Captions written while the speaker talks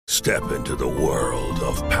Step into the world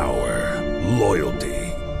of power, loyalty,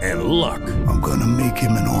 and luck. I'm gonna make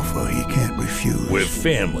him an offer he can't refuse. With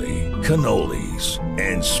family, cannolis,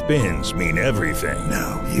 and spins mean everything.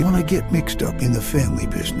 Now, you wanna get mixed up in the family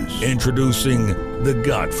business. Introducing The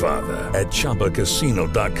Godfather at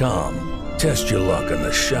ChumbaCasino.com. Test your luck in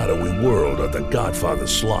the shadowy world of The Godfather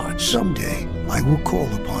slot. Someday, I will call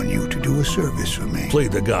upon you to do a service for me. Play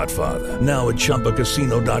The Godfather now at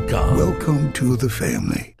ChumbaCasino.com. Welcome to the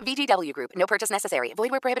family. VGW Group. No purchase necessary. Void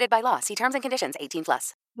where prohibited by law. See terms and conditions.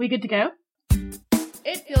 18+. We good to go?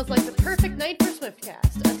 It feels like the perfect night for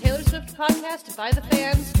Swiftcast, a Taylor Swift podcast by the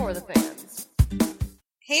fans for the fans.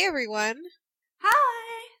 Hey everyone.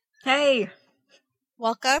 Hi! Hey!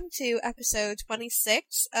 Welcome to episode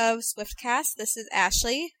 26 of Swiftcast. This is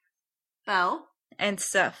Ashley. Belle. And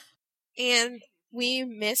Steph. And we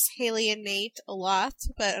miss Haley and Nate a lot,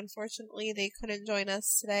 but unfortunately they couldn't join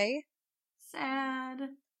us today.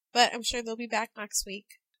 Sad. But I'm sure they'll be back next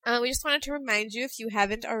week. We just wanted to remind you, if you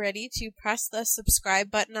haven't already, to press the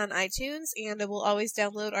subscribe button on iTunes, and it will always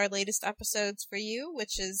download our latest episodes for you,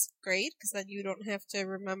 which is great, because then you don't have to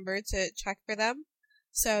remember to check for them.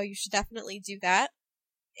 So you should definitely do that.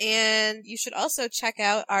 And you should also check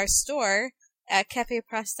out our store at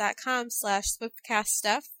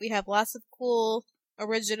cafepress.com/swiftcaststuff. We have lots of cool,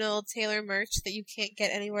 original Taylor merch that you can't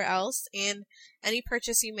get anywhere else, and any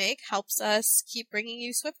purchase you make helps us keep bringing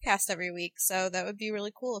you Swiftcast every week, so that would be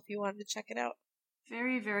really cool if you wanted to check it out.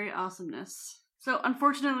 Very, very awesomeness. So,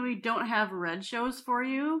 unfortunately, we don't have red shows for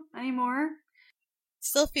you anymore.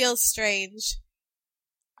 Still feels strange.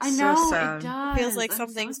 I know, So sad. it does. Feels like I'm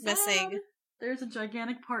something's so sad. missing. There's a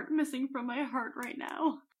gigantic part missing from my heart right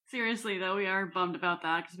now. Seriously, though, we are bummed about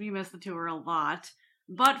that, because we missed the tour a lot.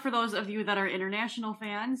 But for those of you that are international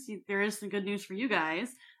fans, there is some good news for you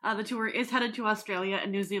guys. The tour is headed to Australia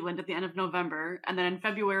and New Zealand at the end of November, and then in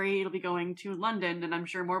February it'll be going to London, and I'm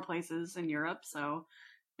sure more places in Europe, so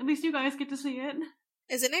at least you guys get to see it.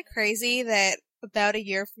 Isn't it crazy that about a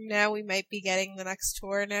year from now we might be getting the next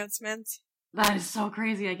tour announcement? That is so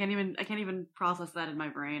crazy. I can't even process that in my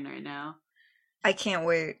brain right now. I can't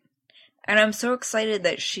wait. And I'm so excited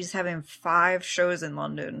that she's having 5 shows in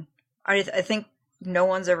London. I think no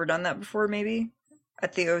one's ever done that before, maybe?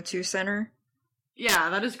 At the O2 Center? Yeah,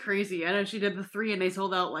 that is crazy. I know she did the 3 and they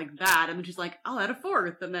sold out like that, and then she's like, I'll add a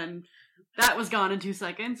 4th, and then that was gone in 2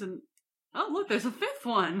 seconds, and oh look, there's a 5th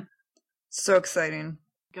one! So exciting.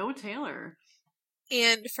 Go Taylor.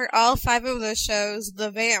 And for all 5 of those shows, the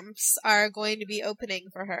Vamps are going to be opening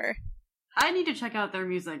for her. I need to check out their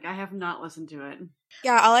music. I have not listened to it.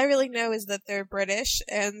 Yeah, all I really know is that they're British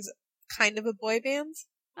and kind of a boy band.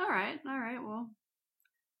 Alright, well.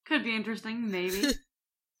 Could be interesting, maybe.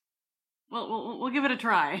 Well, we'll give it a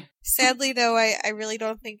try. Sadly, though, I really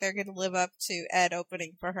don't think they're going to live up to Ed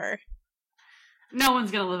opening for her. No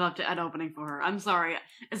one's gonna live up to Ed opening for her. I'm sorry.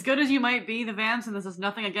 As good as you might be, the Vamps, and this is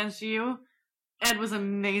nothing against you, Ed was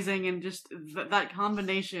amazing, and just that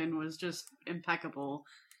combination was just impeccable.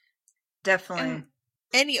 Definitely. And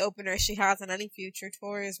any opener she has on any future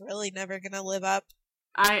tour is really never going to live up.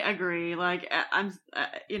 I agree. Like,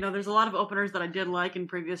 there's a lot of openers that I did like in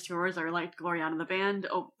previous tours. I liked Gloriana the band.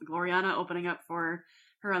 Gloriana opening up for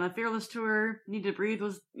her on the Fearless tour. Need to Breathe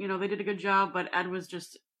was, they did a good job, but Ed was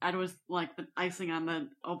like the icing on the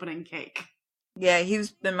opening cake. Yeah,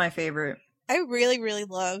 he's been my favorite. I really, really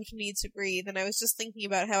loved Need to Breathe, and I was just thinking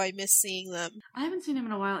about how I miss seeing them. I haven't seen him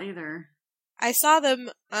in a while either. I saw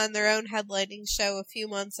them on their own headlining show a few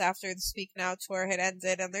months after the Speak Now tour had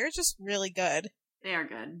ended, and they're just really good. They are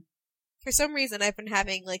good. For some reason, I've been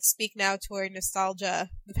having, Speak Now tour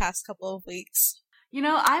nostalgia the past couple of weeks.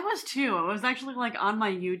 I was too. I was actually, on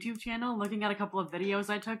my YouTube channel looking at a couple of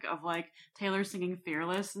videos I took of, Taylor singing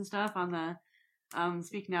Fearless and stuff on the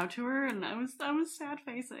Speak Now tour, and I was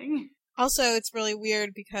sad-facing. Also, it's really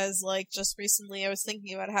weird because, just recently I was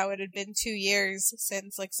thinking about how it had been 2 years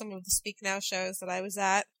since, some of the Speak Now shows that I was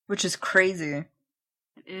at. Which is crazy.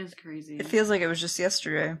 It is crazy. It feels like it was just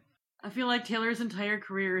yesterday. I feel like Taylor's entire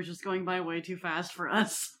career is just going by way too fast for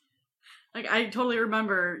us. I totally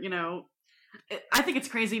remember, I think it's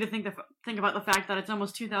crazy to think about the fact that it's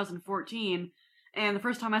almost 2014, and the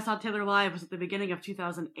first time I saw Taylor live was at the beginning of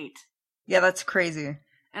 2008. Yeah, that's crazy.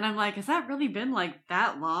 And I'm like, has that really been,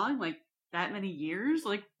 that long? That many years?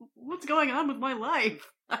 What's going on with my life?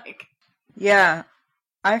 Yeah,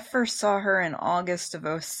 I first saw her in August of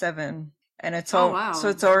 2007, and it's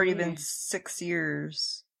it's already been 6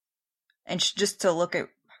 years. And just to look at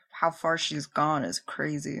how far she's gone is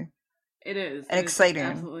crazy. It is. And exciting.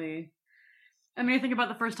 Absolutely. I mean, I think about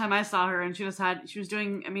the first time I saw her, and she was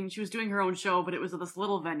doing her own show, but it was at this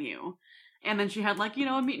little venue. And then she had, like, you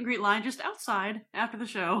know, a meet and greet line just outside after the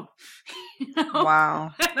show. You know?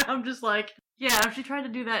 Wow. And I'm just like, yeah, if she tried to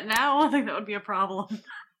do that now, I think that would be a problem.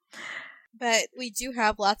 But we do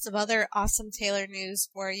have lots of other awesome Taylor news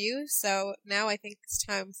for you, so now I think it's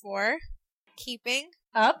time for Keeping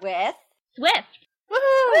Up with Swift.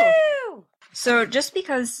 Woohoo! Woo! So just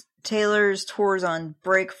because Taylor's tour's on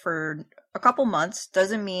break for a couple months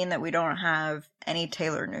doesn't mean that we don't have any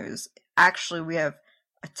Taylor news. Actually, we have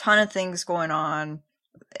a ton of things going on,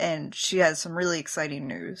 and she has some really exciting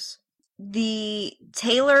news. The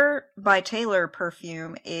Taylor by Taylor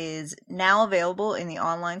perfume is now available in the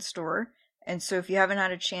online store, and so if you haven't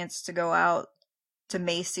had a chance to go out to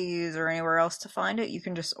Macy's or anywhere else to find it, you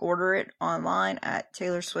can just order it online at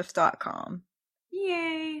taylorswift.com.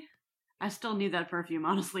 Yay! I still need that perfume,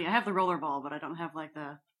 honestly. I have the rollerball, but I don't have, like,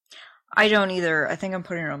 the... I don't either. I think I'm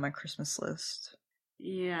putting it on my Christmas list.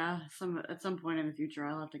 Yeah, at some point in the future,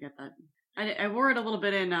 I'll have to get that. I wore it a little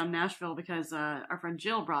bit in Nashville because our friend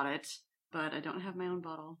Jill brought it, but I don't have my own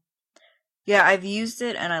bottle. Yeah, I've used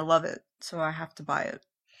it and I love it, so I have to buy it.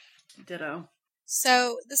 Ditto.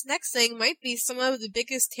 So, this next thing might be some of the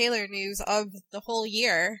biggest Taylor news of the whole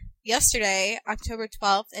year. Yesterday, October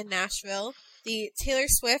 12th in Nashville, the Taylor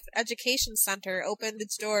Swift Education Center opened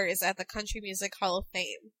its doors at the Country Music Hall of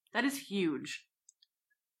Fame. That is huge.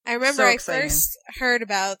 I remember So I exciting. first heard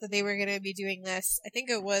about that they were going to be doing this. I think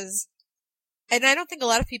it was, and I don't think a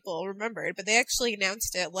lot of people remembered, but they actually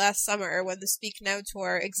announced it last summer when the Speak Now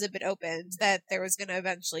Tour exhibit opened that there was going to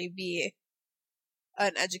eventually be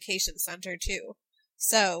an education center too.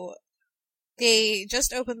 So they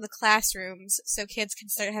just opened the classrooms so kids can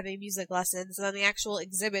start having music lessons, and then the actual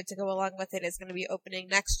exhibit to go along with it is going to be opening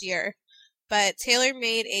next year. But Taylor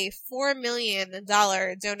made a $4 million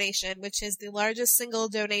donation, which is the largest single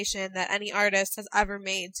donation that any artist has ever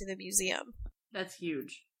made to the museum. That's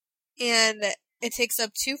huge. And it takes up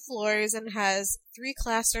 2 floors and has 3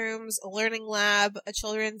 classrooms, a learning lab, a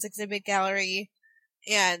children's exhibit gallery,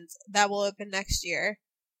 and that will open next year.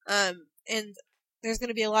 And there's going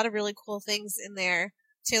to be a lot of really cool things in there.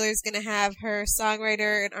 Taylor's going to have her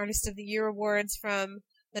Songwriter and Artist of the Year awards from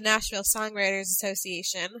the Nashville Songwriters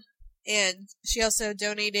Association. And she also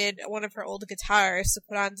donated one of her old guitars to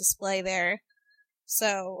put on display there.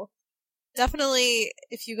 So, definitely,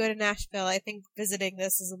 if you go to Nashville, I think visiting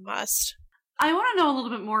this is a must. I want to know a little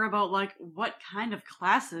bit more about, like, what kind of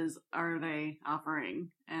classes are they offering?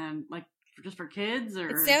 And, like, just for kids? Or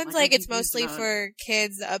it sounds like it's mostly about... for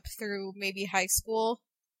kids up through maybe high school.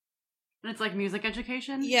 And it's like music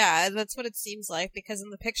education? Yeah, that's what it seems like, because in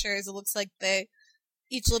the pictures it looks like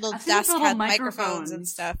each little desk had microphones and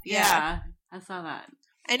stuff. Yeah, I saw that.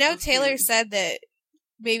 I know That's Taylor cute. said that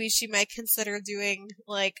maybe she might consider doing,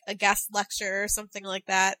 like, a guest lecture or something like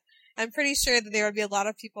that. I'm pretty sure that there would be a lot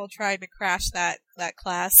of people trying to crash that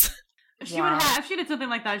class. If she did something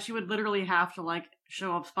like that, she would literally have to, like,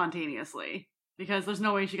 show up spontaneously. Because there's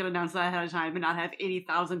no way she could announce that ahead of time and not have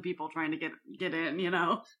 80,000 people trying to get in, you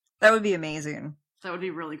know? That would be amazing. That would be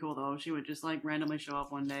really cool, though. She would just, like, randomly show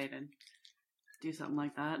up one day and do something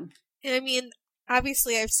like that. And I mean,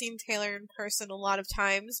 obviously I've seen Taylor in person a lot of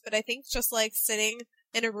times, but I think just, like, sitting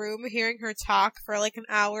in a room hearing her talk for, like, an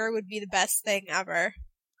hour would be the best thing ever.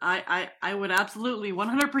 I would absolutely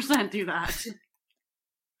 100% do that.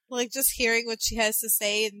 Like, just hearing what she has to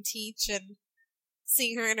say and teach and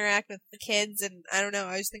seeing her interact with the kids, and I don't know,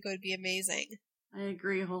 I just think it would be amazing. I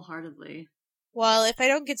agree wholeheartedly. Well, if I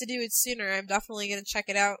don't get to do it sooner, I'm definitely going to check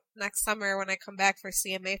it out next summer when I come back for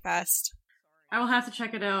CMA Fest. I will have to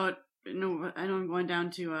check it out. I know I'm going down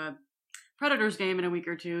to a Predators game in a week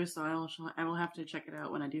or two, so I will have to check it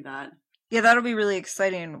out when I do that. Yeah, that'll be really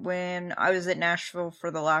exciting. When I was at Nashville for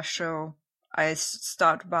the last show, I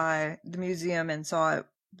stopped by the museum and saw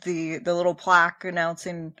the little plaque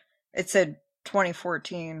announcing, it said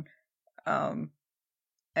 2014, and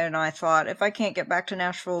I thought, if I can't get back to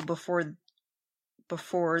Nashville before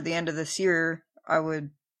the end of this year, I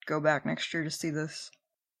would go back next year to see this.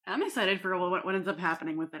 I'm excited for what ends up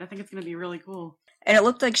happening with it. I think it's going to be really cool. And it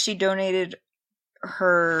looked like she donated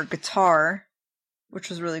her guitar, which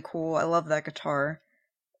was really cool. I love that guitar.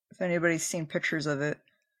 If anybody's seen pictures of it.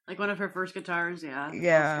 Like one of her first guitars, yeah.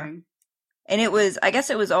 Yeah. And I guess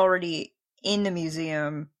it was already in the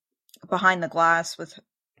museum behind the glass with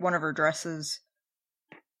one of her dresses.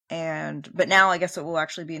 But now I guess it will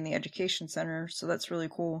actually be in the education center, so that's really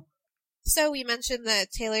cool. So we mentioned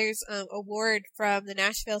that Taylor's award from the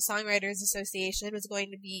Nashville Songwriters Association was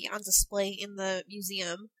going to be on display in the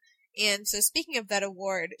museum. And so speaking of that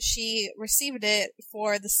award, she received it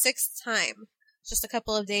for the 6th time just a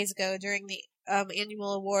couple of days ago during the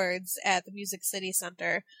annual awards at the Music City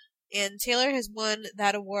Center. And Taylor has won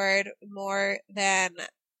that award more than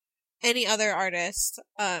any other artist.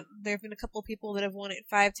 There have been a couple people that have won it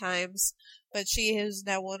 5 times, but she has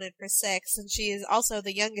now won it for 6, and she is also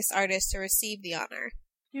the youngest artist to receive the honor.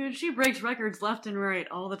 Dude, she breaks records left and right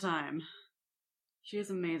all the time. She is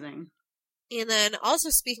amazing. And then, also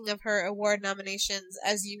speaking of her award nominations,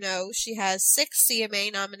 as you know, she has 6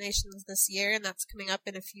 CMA nominations this year, and that's coming up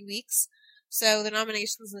in a few weeks. So the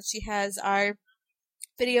nominations that she has are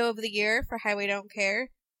Video of the Year for Highway Don't Care,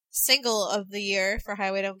 Single of the Year for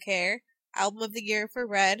Highway Don't Care, Album of the Year for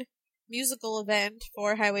Red, Musical Event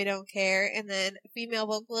for Highway Don't Care, and then Female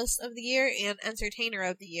Vocalist of the Year and Entertainer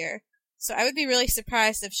of the Year. So I would be really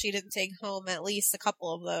surprised if she didn't take home at least a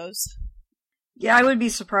couple of those. Yeah, I would be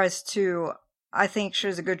surprised too. I think she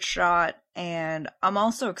has a good shot, and I'm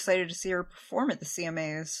also excited to see her perform at the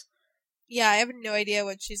CMAs. Yeah, I have no idea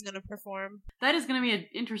what she's going to perform. That is going to be an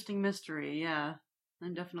interesting mystery, yeah.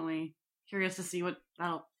 I'm definitely curious to see what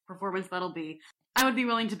performance that'll be. I would be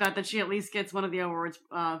willing to bet that she at least gets one of the awards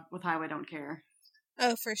with Highway Don't Care.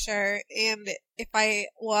 Oh, for sure. And my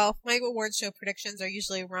award show predictions are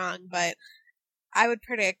usually wrong, but I would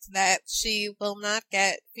predict that she will not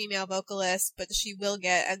get Female Vocalist, but she will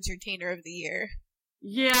get Entertainer of the Year.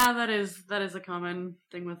 Yeah, that is a common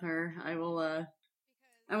thing with her. I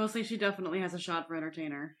will say she definitely has a shot for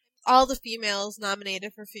Entertainer. All the females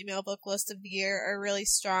nominated for Female Vocalist of the Year are really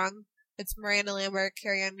strong. It's Miranda Lambert,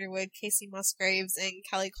 Carrie Underwood, Casey Musgraves, and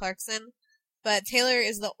Kelly Clarkson. But Taylor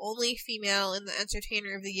is the only female in the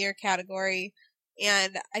Entertainer of the Year category,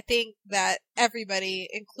 and I think that everybody,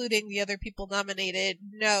 including the other people nominated,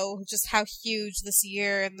 know just how huge this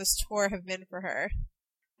year and this tour have been for her.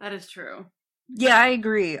 That is true. Yeah, I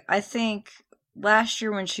agree. I think last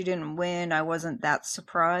year when she didn't win, I wasn't that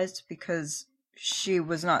surprised because she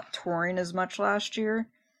was not touring as much last year.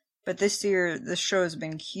 But this year, the show has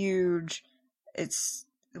been huge. It's,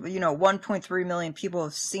 1.3 million people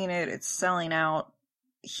have seen it. It's selling out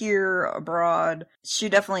here, abroad. She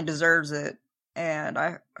definitely deserves it, and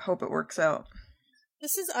I hope it works out.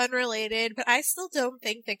 This is unrelated, but I still don't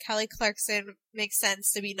think that Kelly Clarkson makes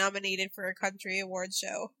sense to be nominated for a country award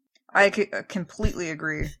show. I completely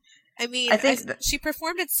agree. I mean, she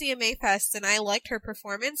performed at CMA Fest, and I liked her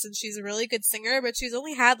performance, and she's a really good singer, but she's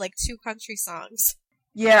only had 2 country songs.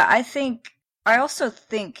 Yeah, I also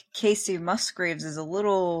think Casey Musgraves is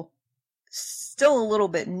still a little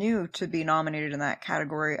bit new to be nominated in that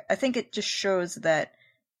category. I think it just shows that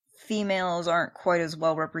females aren't quite as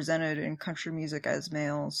well represented in country music as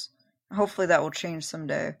males. Hopefully that will change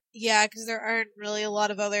someday. Yeah, because there aren't really a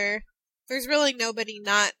lot of there's really nobody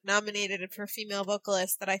not nominated for female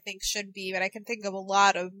vocalists that I think should be, but I can think of a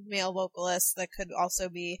lot of male vocalists that could also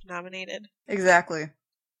be nominated. Exactly.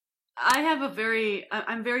 I'm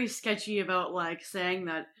very sketchy about saying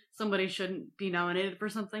that somebody shouldn't be nominated for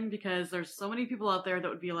something because there's so many people out there that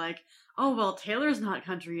would be like, oh well, Taylor's not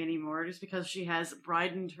country anymore just because she has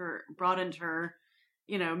broadened her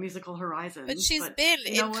musical horizons. But she's been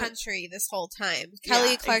in country this whole time.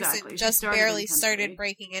 Kelly Clarkson just barely started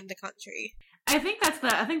breaking into country. I think that's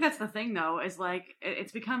the thing though, is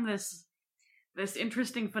it's become this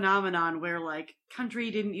interesting phenomenon where country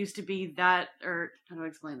didn't used to be that, or how do I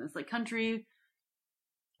explain this? Country,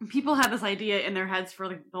 people had this idea in their heads for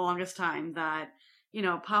the longest time that,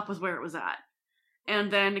 pop was where it was at.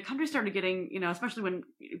 And then country started getting, especially when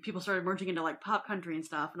people started merging into pop country and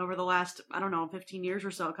stuff. And over the last, 15 years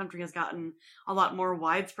or so, country has gotten a lot more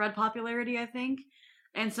widespread popularity, I think.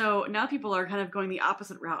 And so now people are kind of going the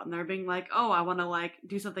opposite route, and they're being like, oh, I want to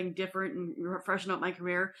do something different and freshen up my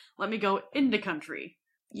career. Let me go into country.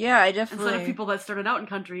 Yeah, I definitely... Instead of people that started out in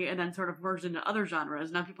country and then sort of merged into other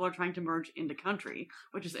genres, now people are trying to merge into country,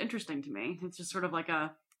 which is interesting to me. It's just sort of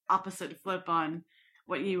a opposite flip on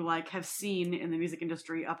what you have seen in the music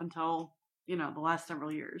industry up until, the last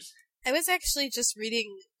several years. I was actually just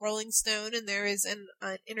reading Rolling Stone, and there was an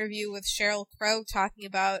interview with Sheryl Crow talking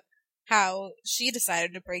about how she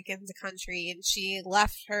decided to break into country, and she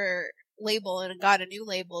left her label and got a new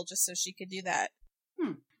label just so she could do that.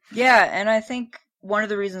 Yeah, and I think one of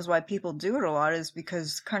the reasons why people do it a lot is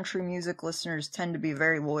because country music listeners tend to be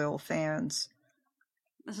very loyal fans.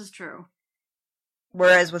 This is true.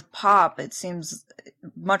 Whereas with pop, it seems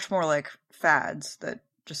much more like fads that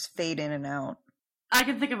just fade in and out. I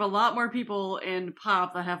can think of a lot more people in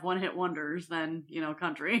pop that have one-hit wonders than,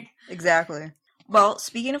 country. Exactly. Well,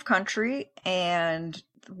 speaking of country, and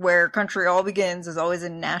where country all begins is always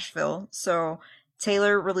in Nashville, so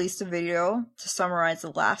Taylor released a video to summarize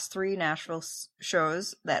the last 3 Nashville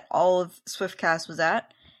shows that all of Swiftcast was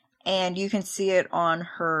at, and you can see it on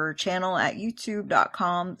her channel at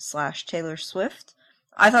youtube.com/Taylor Swift.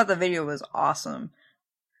 I thought the video was awesome.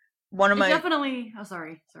 Definitely... Oh,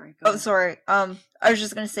 sorry. Sorry. I was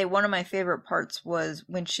just gonna say, one of my favorite parts was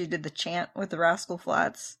when she did the chant with the Rascal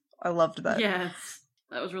Flatts. I loved that. Yes,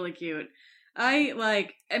 that was really cute.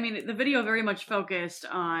 The video very much focused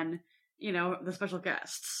on, the special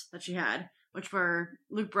guests that she had, which were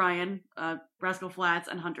Luke Bryan, Rascal Flatts,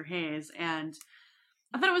 and Hunter Hayes, and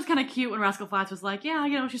I thought it was kind of cute when Rascal Flatts was like,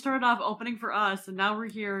 yeah, she started off opening for us, and now we're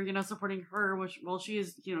here, supporting her, which, well, she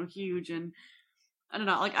is, huge, and I don't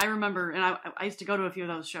know, I remember, and I used to go to a few of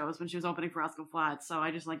those shows when she was opening for Rascal Flatts, so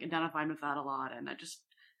I just, identified with that a lot, and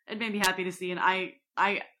it made me happy to see, and I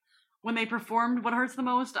when they performed What Hurts the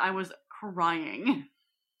Most, I was crying.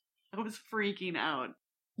 I was freaking out.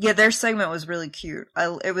 Yeah, their segment was really cute.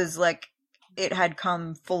 It was like it had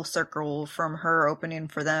come full circle from her opening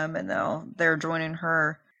for them, and now they're joining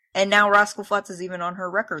her. And now Rascal Flatts is even on her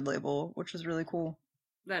record label, which is really cool.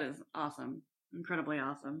 That is awesome. Incredibly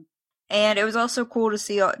awesome. And it was also cool to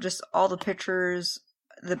see just all the pictures,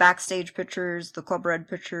 the backstage pictures, the Club Red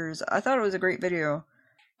pictures. I thought it was a great video.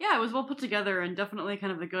 Yeah, it was well put together and definitely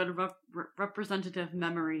kind of a good representative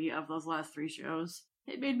memory of those last 3 shows.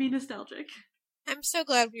 It made me nostalgic. I'm so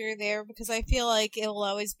glad we were there because I feel like it will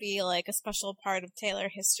always be a special part of Taylor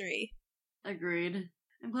history. Agreed.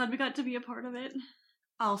 I'm glad we got to be a part of it.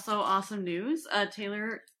 Also, awesome news.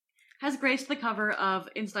 Taylor has graced the cover of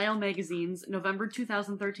In Style magazine's November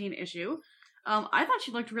 2013 issue. I thought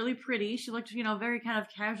she looked really pretty. She looked, very kind of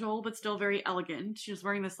casual, but still very elegant. She was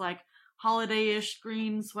wearing this, holiday-ish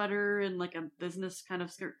green sweater and, a business kind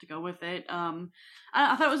of skirt to go with it.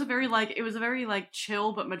 I thought it was a very,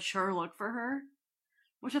 chill but mature look for her,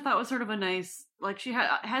 which I thought was sort of a nice, she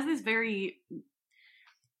has these very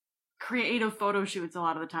creative photo shoots a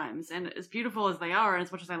lot of the times, and as beautiful as they are, and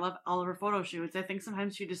as much as I love all of her photo shoots, I think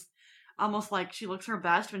sometimes she just almost she looks her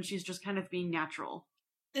best when she's just kind of being natural.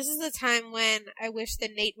 This is the time when I wish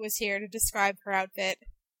that Nate was here to describe her outfit.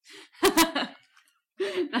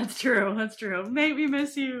 That's true. Nate, we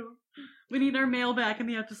miss you. We need our mail back in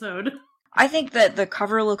the episode. I think that the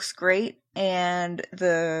cover looks great, and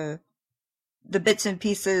the bits and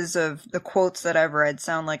pieces of the quotes that I've read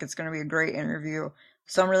sound like it's going to be a great interview.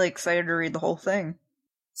 So I'm really excited to read the whole thing.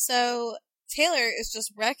 So Taylor is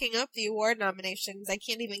just racking up the award nominations. I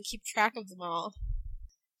can't even keep track of them all.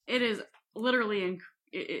 It is literally,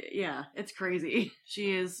 it's crazy.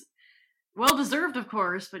 She is well-deserved, of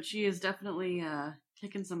course, but she is definitely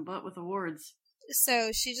kicking some butt with awards. So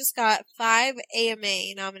she just got 5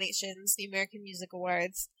 AMA nominations, the American Music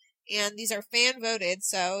Awards, and these are fan-voted,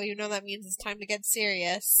 so that means it's time to get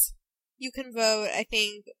serious. You can vote, I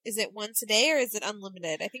think, is it once a day or is it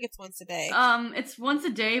unlimited? I think it's once a day. It's once a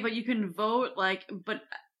day, but you can vote, but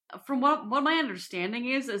from what my understanding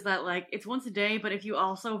is that, it's once a day, but if you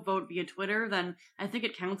also vote via Twitter, then I think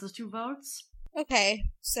it counts as 2 votes. Okay,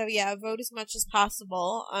 so yeah, vote as much as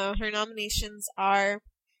possible. Her nominations are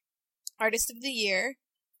Artist of the Year,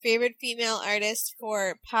 Favorite Female Artist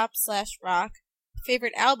for Pop/Rock,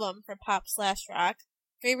 Favorite Album for Pop/Rock,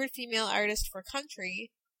 Favorite Female Artist for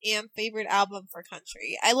Country, and Favorite Album for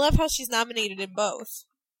Country. I love how she's nominated in both.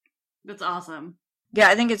 That's awesome. Yeah,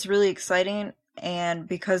 I think it's really exciting, and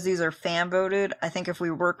because these are fan-voted, I think if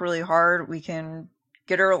we work really hard, we can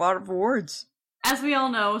get her a lot of awards. As we all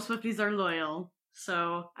know, Swifties are loyal,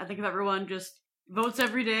 so I think if everyone just votes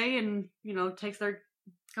every day and, takes their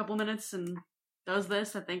couple minutes and does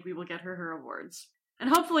this, I think we will get her awards. And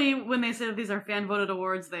hopefully, when they say that these are fan-voted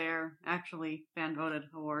awards, they're actually fan-voted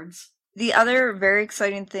awards. The other very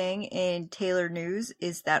exciting thing in Taylor news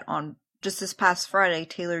is that on just this past Friday,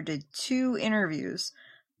 Taylor did 2 interviews.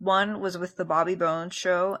 One was with the Bobby Bones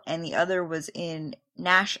show, and the other was in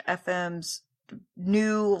Nash FM's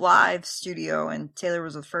new live studio, and Taylor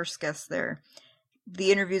was the first guest there. The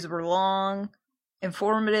interviews were long,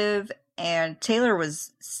 informative, and Taylor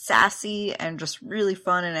was sassy and just really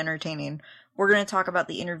fun and entertaining. We're going to talk about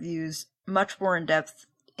the interviews much more in depth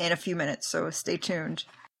in a few minutes, so stay tuned.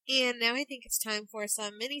 And now I think it's time for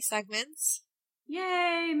some mini segments.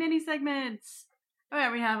 Yay, mini segments!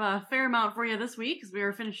 Alright, we have a fair amount for you this week because we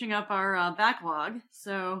are finishing up our backlog,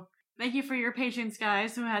 so thank you for your patience,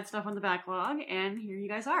 guys, who had stuff on the backlog, and here you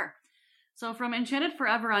guys are. So from Enchanted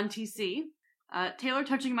Forever on TC, Taylor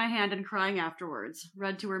touching my hand and crying afterwards,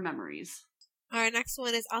 read to her memories. Our next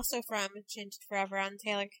one is also from Enchanted Forever on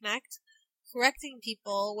Taylor Connect, correcting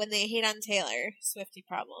people when they hate on Taylor, Swiftie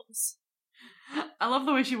problems. I love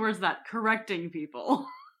the way she words that, correcting people.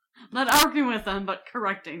 Not arguing with them, but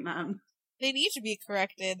correcting them. They need to be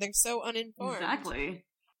corrected, they're so uninformed. Exactly.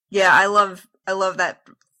 Yeah, I love that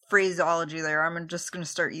phraseology there. I'm just going to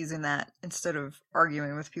start using that instead of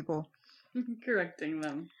arguing with people. Correcting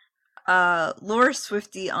them. Laura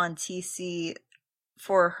Swifty on TC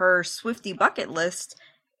for her Swifty bucket list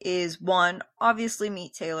is 1, obviously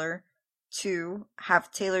meet Taylor. 2,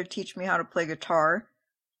 have Taylor teach me how to play guitar.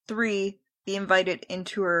 3, be invited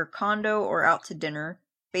into her condo or out to dinner.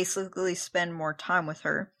 Basically spend more time with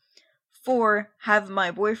her. 4, have my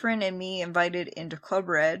boyfriend and me invited into Club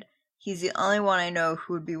Red. He's the only one I know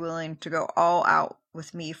who would be willing to go all out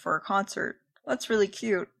with me for a concert. That's really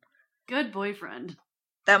cute. Good boyfriend.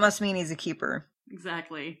 That must mean he's a keeper.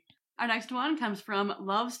 Exactly. Our next one comes from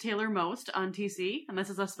Loves Taylor Most on TC, and this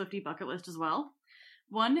is a Swifty bucket list as well.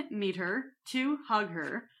 1, meet her. 2, hug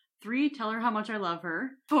her. 3, tell her how much I love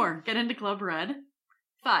her. 4, get into Club Red.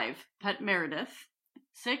 5, pet Meredith.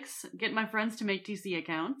 6, get my friends to make TC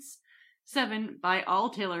accounts. 7, buy all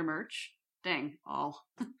Taylor merch. Dang, all.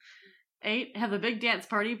 8, have a big dance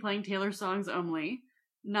party playing Taylor songs only.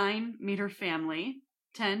 9, meet her family.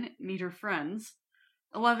 10, meet her friends.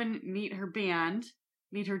 11, meet her band.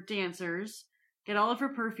 Meet her dancers, get all of her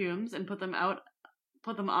perfumes and put them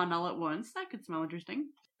on all at once. That could smell interesting.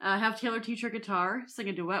 Have Taylor teach her guitar, sing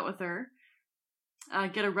a duet with her.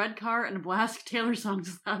 Get a red car and blast Taylor songs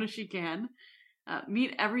as loud as she can.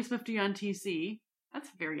 Meet every Swiftie on TC. That's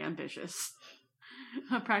very ambitious.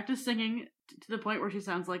 Practice singing to the point where she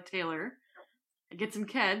sounds like Taylor. Get some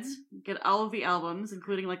kids. Get all of the albums,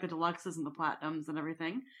 including like the deluxes and the platinums and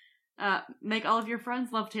everything. Make all of your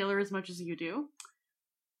friends love Taylor as much as you do.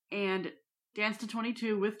 And dance to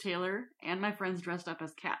 22 with Taylor and my friends dressed up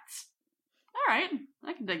as cats. All right,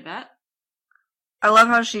 I can dig that. I love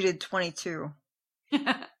how she did 22.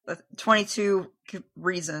 22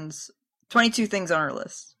 reasons. 22 things on her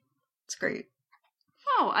list. It's great.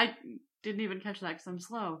 Oh, I didn't even catch that because I'm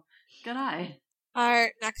slow. Good eye.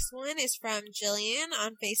 Our next one is from Jillian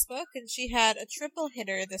on Facebook, and she had a triple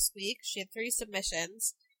hitter this week. She had 3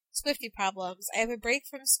 submissions. Swiftie problems. I have a break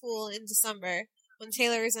from school in December when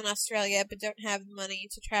Taylor is in Australia but don't have the money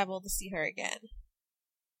to travel to see her again.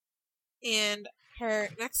 And her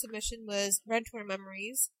next submission was Red Tour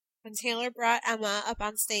Memories. When Taylor brought Emma up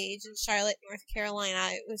on stage in Charlotte, North Carolina,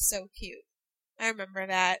 it was so cute. I remember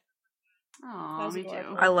that. Aw, me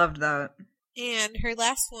too. I loved that. And her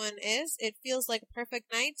last one is, it feels like a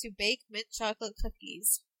perfect night to bake mint chocolate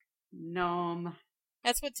cookies. Nom.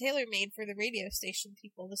 That's what Taylor made for the radio station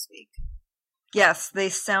people this week. Yes, they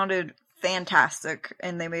sounded fantastic,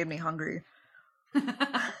 and they made me hungry.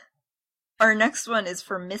 Our next one is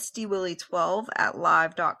from MistyWilly12 at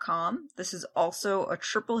live.com. This is also a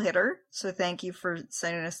triple hitter, so thank you for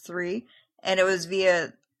sending us 3. And it was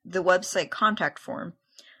via the website contact form.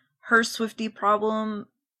 Her Swiftie problem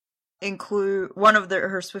her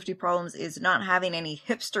Swiftie problems is not having any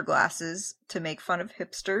hipster glasses to make fun of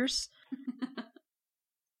hipsters.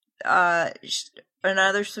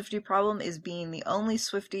 Another Swiftie problem is being the only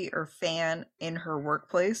Swiftie or fan in her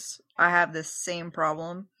workplace. I have this same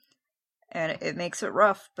problem, and it makes it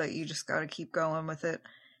rough, but you just gotta keep going with it.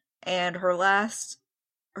 And her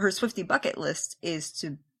Swiftie bucket list is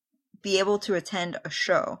to be able to attend a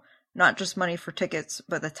show. Not just money for tickets,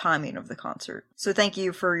 but the timing of the concert. So thank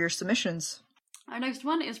you for your submissions. Our next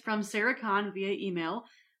one is from Sarah Kahn via email.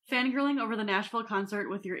 Fangirling over the Nashville concert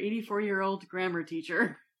with your 84-year-old grammar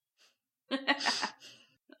teacher.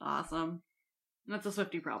 Awesome. That's a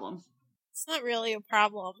Swiftie problem. It's not really a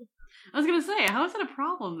problem. I was gonna say, how is it a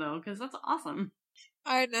problem though? Because that's awesome.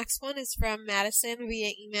 Our next one is from Madison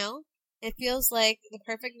via email. It feels like the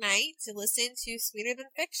perfect night to listen to Sweeter Than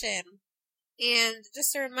Fiction. And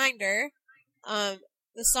just a reminder, the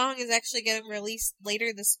song is actually getting released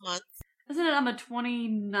later this month. Isn't it on the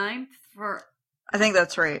 29th for... I think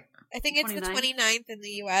that's right. I think it's 29th? The 29th in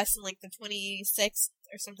the US and like the 26th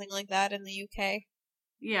or something like that in the UK.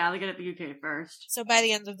 Yeah, they get it in the UK first. So by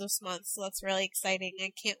the end of this month, so that's really exciting.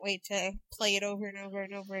 I can't wait to play it over and over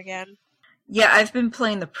and over again. Yeah, I've been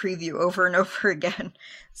playing the preview over and over again,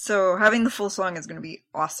 so having the full song is going to be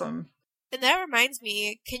awesome. And that reminds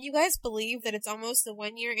me, can you guys believe that it's almost the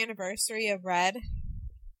 1-year anniversary of Red?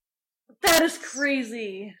 That is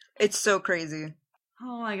crazy. It's so crazy.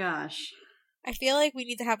 Oh my gosh. I feel like we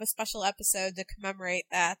need to have a special episode to commemorate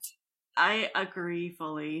that. I agree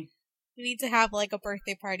fully. We need to have like a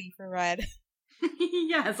birthday party for Red.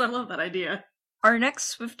 Yes, I love that idea. Our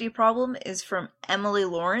next Swiftie problem is from Emily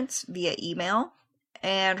Lawrence via email.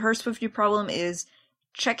 And her Swiftie problem is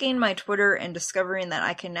checking my Twitter and discovering that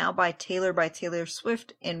I can now buy Taylor by Taylor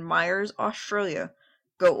Swift in Myers, Australia.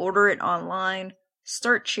 Go order it online,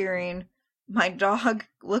 start cheering. My dog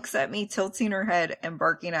looks at me tilting her head and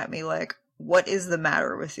barking at me like, what is the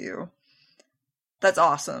matter with you? That's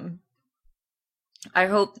awesome. I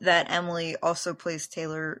hope that Emily also plays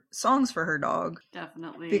Taylor songs for her dog.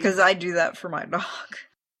 Definitely. Because I do that for my dog.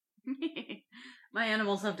 My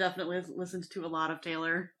animals have definitely listened to a lot of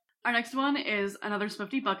Taylor. Our next one is another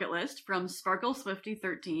Swiftie bucket list from Sparkle Swiftie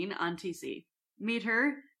 13 on TC. Meet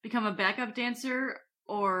her, become a backup dancer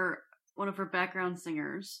or one of her background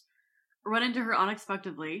singers. Run into her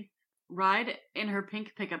unexpectedly. Ride in her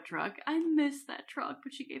pink pickup truck. I miss that truck,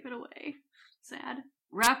 but she gave it away. Sad.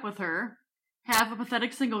 Rap with her. Have a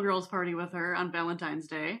pathetic single girls party with her on Valentine's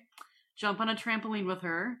Day. Jump on a trampoline with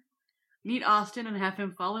her. Meet Austin and have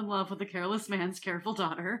him fall in love with the careless man's careful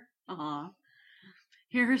daughter. Aww.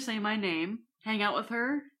 Hear her say my name. Hang out with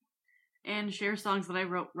her. And share songs that I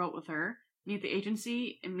wrote with her. Meet the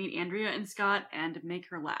agency and meet Andrea and Scott and make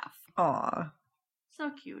her laugh. Aww.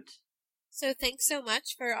 So cute. So thanks so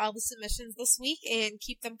much for all the submissions this week, and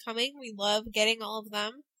keep them coming. We love getting all of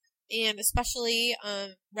them, and especially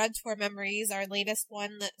Red Tour Memories, our latest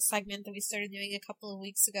segment that we started doing a couple of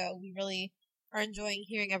weeks ago. We really are enjoying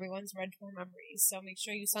hearing everyone's Red Tour memories, so make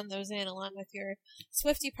sure you send those in along with your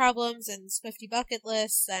Swiftie problems and Swiftie bucket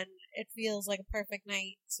lists, and it feels like a perfect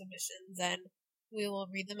night submissions, and we will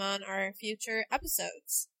read them on our future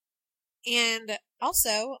episodes. And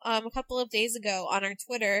also, a couple of days ago on our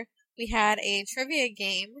Twitter, we had a trivia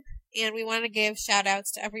game, and we want to give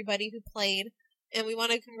shout-outs to everybody who played, and we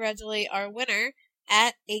want to congratulate our winner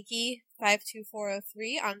at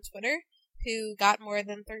Aki52403 on Twitter, who got more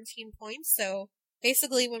than 13 points. So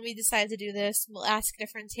basically, when we decide to do this, we'll ask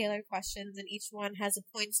different Taylor questions, and each one has a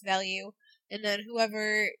points value, and then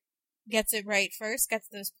whoever gets it right first gets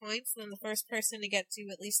those points, and then the first person to get to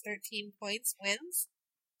at least 13 points wins.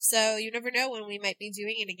 So you never know when we might be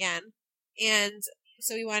doing it again. And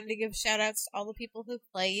so we wanted to give shout-outs to all the people who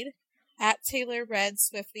played. At Taylor Red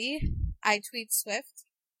Swiftie, I Tweet Swift,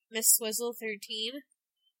 Miss Swizzle13,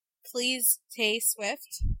 Please Tay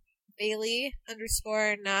Swift, Bailey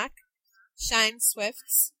 _Knock, Shine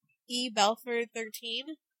Swifts, E Belford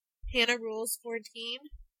 13, Hannah Rules 14,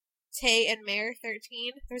 Tay and Mare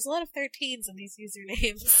 13. There's a lot of 13s in these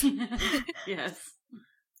usernames. Yes.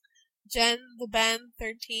 Jen the Ben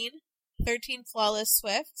 13, 13 Flawless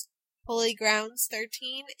Swift, Holy Grounds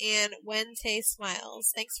 13, and When Tay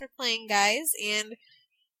Smiles. Thanks for playing, guys, and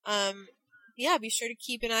be sure to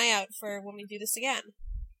keep an eye out for when we do this again.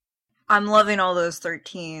 I'm loving all those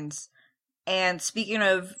 13s. And speaking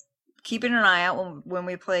of keeping an eye out when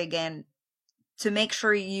we play again, to make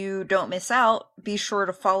sure you don't miss out, be sure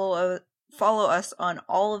to follow us on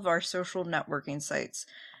all of our social networking sites.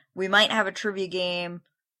 We might have a trivia game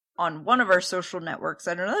on one of our social networks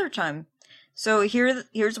at another time. So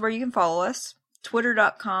here's where you can follow us.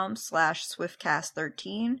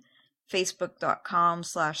 Twitter.com/Swiftcast13,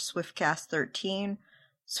 Facebook.com/Swiftcast13,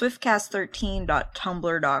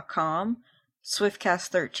 Swiftcast13.tumblr.com,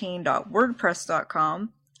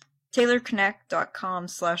 Swiftcast13.wordpress.com,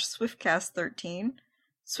 TaylorConnect.com/Swiftcast13,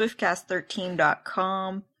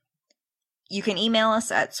 Swiftcast13.com. You can email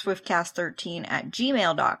us at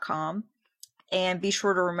swiftcast13@gmail.com, and be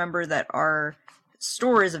sure to remember that our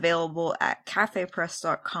store is available at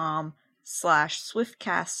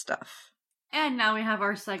cafepress.com/SwiftcastStuff. And now we have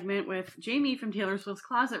our segment with Jamie from Taylor Swift's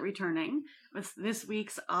Closet returning with this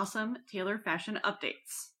week's awesome Taylor fashion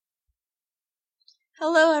updates.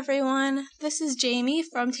 Hello everyone, this is Jamie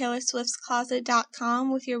from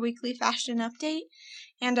TaylorSwiftsCloset.com with your weekly fashion update,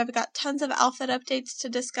 and I've got tons of outfit updates to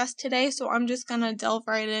discuss today, so I'm just going to delve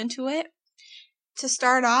right into it. To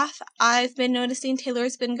start off, I've been noticing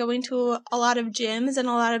Taylor's been going to a lot of gyms and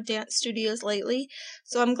a lot of dance studios lately,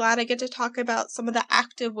 so I'm glad I get to talk about some of the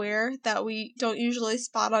activewear that we don't usually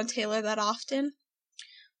spot on Taylor that often.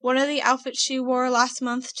 One of the outfits she wore last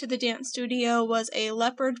month to the dance studio was a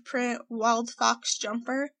leopard print wild fox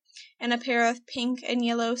jumper and a pair of pink and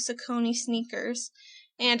yellow Saucony sneakers,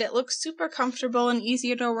 and it looks super comfortable and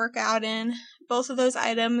easy to work out in. Both of those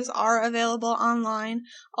items are available online,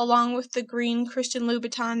 along with the green Christian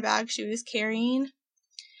Louboutin bag she was carrying.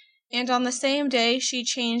 And on the same day, she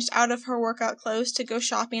changed out of her workout clothes to go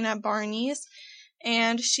shopping at Barney's,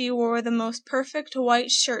 and she wore the most perfect white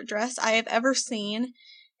shirt dress I have ever seen.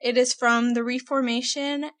 It is from the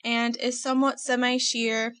Reformation and is somewhat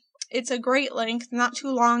semi-sheer. It's a great length, not too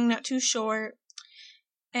long, not too short.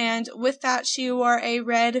 And with that, she wore a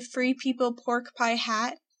red Free People pork pie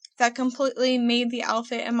hat that completely made the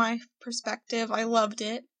outfit in my perspective. I loved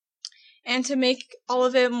it. And to make all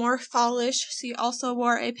of it more fallish, she also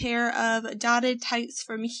wore a pair of dotted tights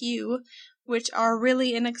from Hue, which are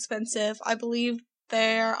really inexpensive. I believe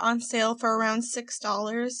they're on sale for around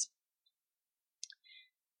 $6.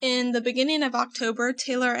 In the beginning of October,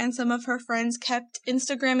 Taylor and some of her friends kept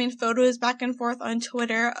Instagramming photos back and forth on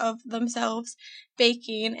Twitter of themselves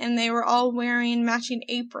baking, and they were all wearing matching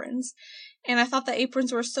aprons. And I thought the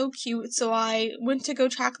aprons were so cute, so I went to go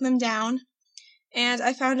track them down. And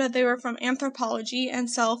I found out they were from Anthropologie and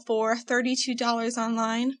sell for $32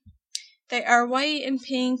 online. They are white and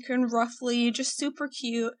pink and ruffly, just super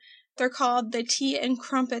cute. They're called the Tea and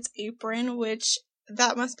Crumpets apron, which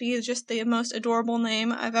that must be just the most adorable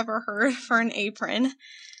name I've ever heard for an apron.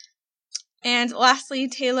 And lastly,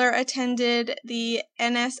 Taylor attended the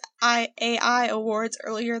NSAI Awards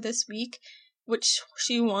earlier this week, which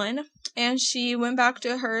she won, and she went back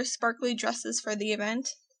to her sparkly dresses for the event.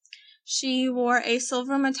 She wore a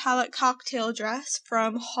silver metallic cocktail dress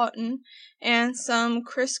from Houghton and some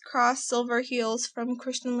crisscross silver heels from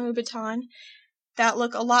Christian Louboutin that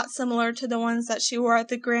look a lot similar to the ones that she wore at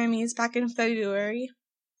the Grammys back in February.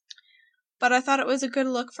 But I thought it was a good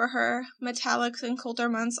look for her. Metallics in colder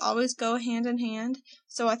months always go hand in hand,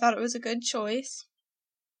 so I thought it was a good choice.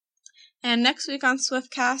 And next week on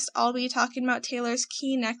Swiftcast, I'll be talking about Taylor's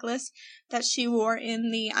key necklace that she wore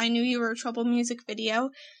in the I Knew You Were Trouble music video,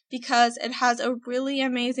 because it has a really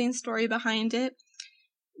amazing story behind it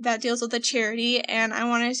that deals with a charity, and I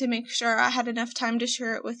wanted to make sure I had enough time to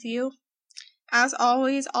share it with you. As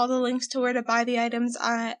always, all the links to where to buy the items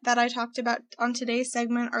that I talked about on today's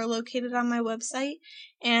segment are located on my website,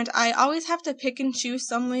 and I always have to pick and choose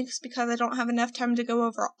some weeks because I don't have enough time to go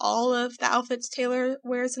over all of the outfits Taylor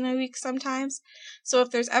wears in a week sometimes. So if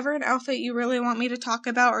there's ever an outfit you really want me to talk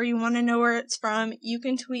about or you want to know where it's from, you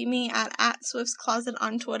can tweet me at @SwiftsCloset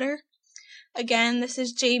on Twitter. Again, this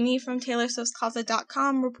is Jamie from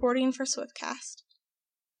TaylorSwiftsCloset.com reporting for Swiftcast.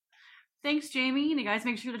 Thanks, Jamie. And you guys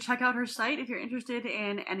make sure to check out her site if you're interested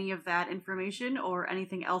in any of that information or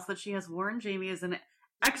anything else that she has worn. Jamie is an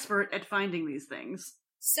expert at finding these things.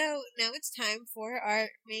 So now it's time for our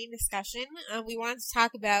main discussion. We wanted to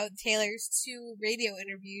talk about Taylor's 2 radio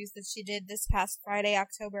interviews that she did this past Friday,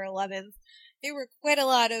 October 11th. There were quite a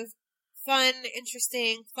lot of fun,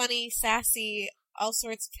 interesting, funny, sassy, all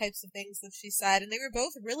sorts of types of things that she said. And they were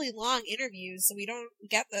both really long interviews, so we don't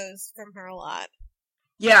get those from her a lot.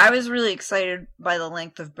 Yeah, I was really excited by the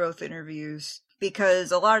length of both interviews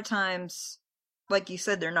because a lot of times, like you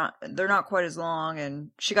said, they're not quite as long,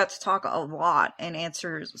 and she got to talk a lot and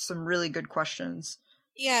answer some really good questions.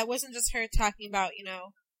 Yeah, it wasn't just her talking about,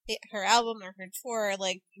 her album or her tour,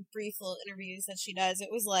 like brief little interviews that she does.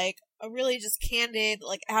 It was like a really just candid,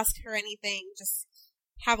 like ask her anything, just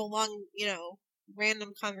have a long,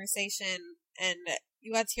 random conversation, and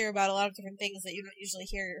you got to hear about a lot of different things that you don't usually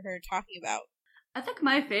hear her talking about. I think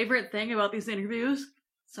my favorite thing about these interviews...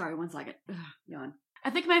 Sorry, one second. Yawn. I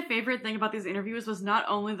think my favorite thing about these interviews was not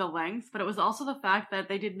only the length, but it was also the fact that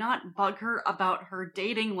they did not bug her about her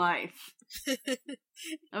dating life.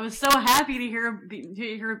 I was so happy to hear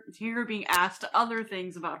her being asked other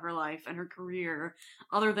things about her life and her career,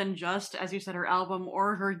 other than just, as you said, her album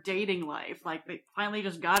or her dating life. Like, they finally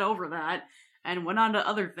just got over that and went on to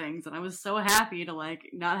other things, and I was so happy to,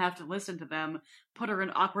 not have to listen to them put her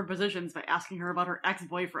in awkward positions by asking her about her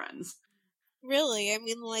ex-boyfriends. Really? I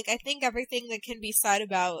mean, I think everything that can be said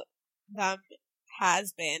about them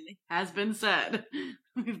has been said.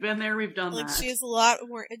 We've been there, we've done that. She has a lot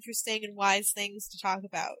more interesting and wise things to talk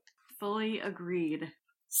about. Fully agreed.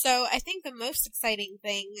 So, I think the most exciting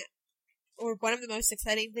thing, or one of the most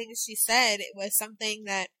exciting things she said, it was something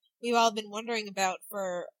that we've all been wondering about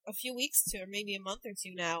for a few weeks or maybe a month or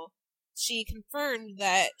two now. She confirmed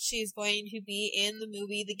that she's going to be in the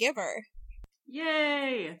movie The Giver.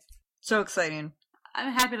 Yay! So exciting.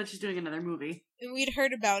 I'm happy that she's doing another movie. And we'd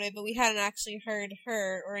heard about it, but we hadn't actually heard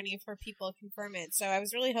her or any of her people confirm it. So I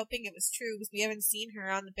was really hoping it was true, because we haven't seen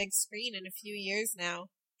her on the big screen in a few years now.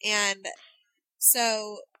 And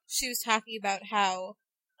so she was talking about how,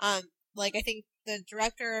 I think the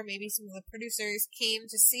director or maybe some of the producers came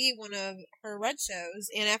to see one of her Red shows,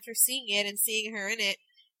 and after seeing it and seeing her in it,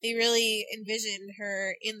 they really envisioned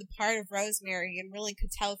her in the part of Rosemary and really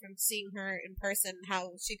could tell from seeing her in person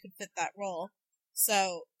how she could fit that role.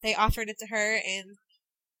 So they offered it to her, and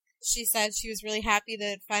she said she was really happy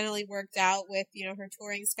that it finally worked out with, her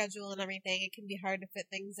touring schedule and everything. It can be hard to fit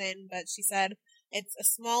things in, but she said it's a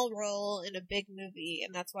small role in a big movie,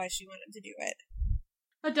 and that's why she wanted to do it.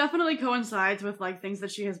 That definitely coincides with, things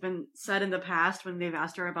that she has been said in the past when they've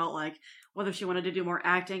asked her about, whether she wanted to do more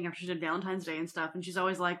acting after she did Valentine's Day and stuff. And she's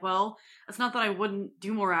always like, well, it's not that I wouldn't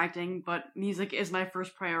do more acting, but music is my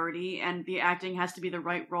first priority, and the acting has to be the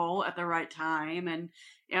right role at the right time, and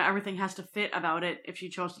everything has to fit about it if she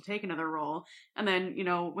chose to take another role. And then,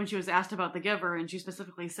 when she was asked about The Giver, and she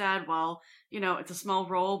specifically said, well, it's a small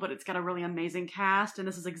role, but it's got a really amazing cast, and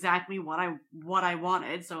this is exactly what I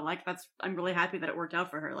wanted. So, I'm really happy that it worked out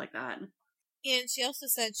for her like that. And she also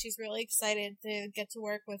said she's really excited to get to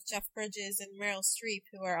work with Jeff Bridges and Meryl Streep,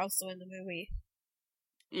 who are also in the movie.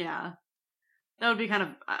 Yeah. That would be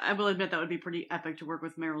I will admit that would be pretty epic to work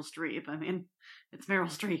with Meryl Streep. I mean, it's Meryl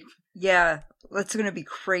Streep. Yeah, that's gonna be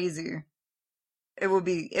crazy. It will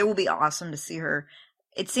be awesome to see her.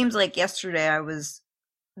 It seems like yesterday I was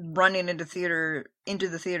running into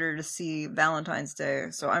the theater to see Valentine's Day,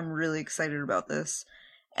 so I'm really excited about this.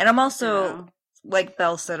 And I'm also, like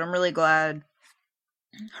Belle said, I'm really glad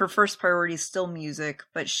her first priority is still music,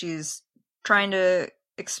 but she's trying to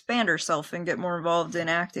expand herself and get more involved in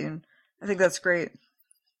acting. I think that's great.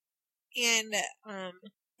 And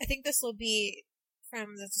I think this will be,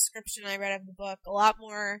 from the description I read of the book, a lot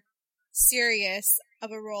more serious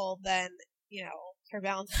of a role than, her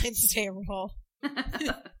Valentine's Day role.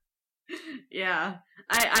 Yeah.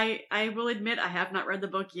 I will admit I have not read the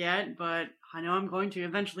book yet, but I know I'm going to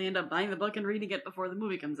eventually end up buying the book and reading it before the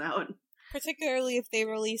movie comes out. Particularly if they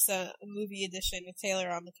release a movie edition with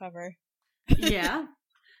Taylor on the cover. Yeah.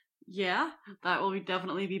 Yeah, that will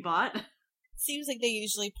definitely be bought. Seems like they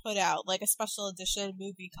usually put out a special edition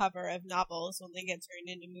movie cover of novels when they get turned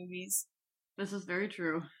into movies. This is very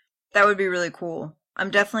true. That would be really cool. I'm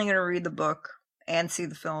definitely going to read the book and see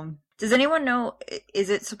the film. Does anyone know, is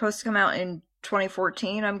it supposed to come out in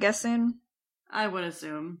 2014, I'm guessing? I would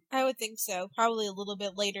assume. I would think so. Probably a little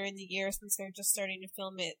bit later in the year since they're just starting to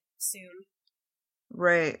film it soon.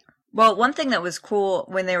 Right. Well, one thing that was cool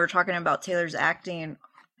when they were talking about Taylor's acting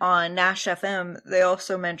on Nash FM, they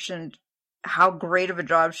also mentioned how great of a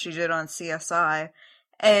job she did on CSI,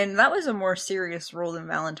 and that was a more serious role than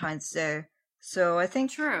Valentine's Day. So I think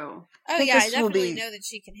true. I definitely know that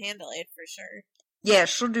she can handle it for sure. Yeah,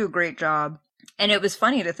 she'll do a great job. And it was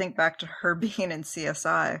funny to think back to her being in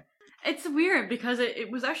CSI. It's weird because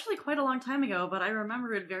it was actually quite a long time ago, but I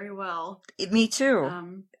remember it very well. Me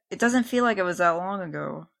too. It doesn't feel like it was that long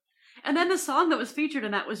ago. And then the song that was featured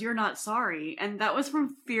in that was You're Not Sorry, and that was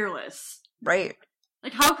from Fearless. Right.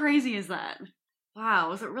 How crazy is that? Wow,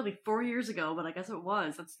 was it really 4 years ago? But I guess it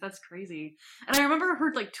was. That's crazy. And I remember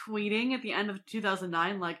her tweeting at the end of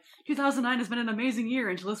 2009, 2009 has been an amazing year,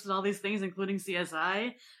 and she listed all these things, including CSI.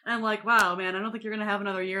 And I'm like, wow, man, I don't think you're gonna have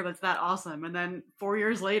another year that's that awesome. And then 4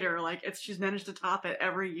 years later, she's managed to top it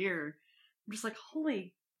every year. I'm just like,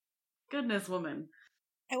 holy goodness, woman.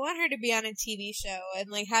 I want her to be on a TV show and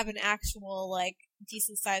have an actual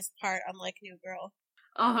decent sized part on New Girl.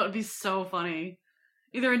 Oh, that would be so funny.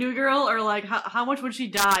 Either a New Girl or how much would she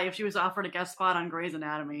die if she was offered a guest spot on Grey's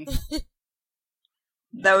Anatomy?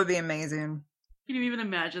 That would be amazing. Can you even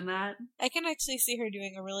imagine that? I can actually see her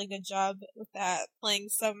doing a really good job with that, playing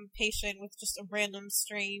some patient with just a random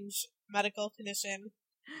strange medical condition.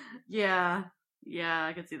 Yeah,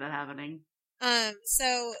 I could see that happening.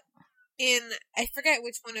 So I forget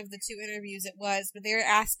which one of the two interviews it was, but they were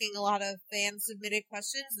asking a lot of fan-submitted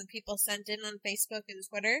questions that people sent in on Facebook and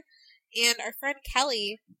Twitter. And our friend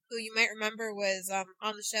Kelly, who you might remember was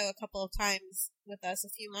on the show a couple of times with us a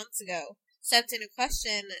few months ago, sent in a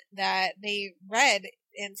question that they read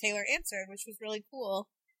and Taylor answered, which was really cool.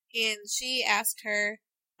 And she asked her,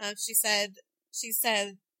 she said,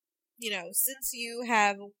 since you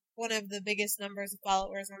have one of the biggest numbers of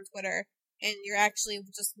followers on Twitter, and you're actually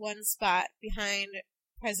just one spot behind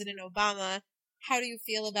President Obama, how do you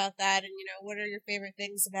feel about that? And, what are your favorite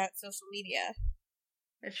things about social media?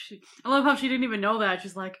 I love how she didn't even know that.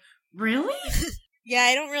 She's like, really? Yeah,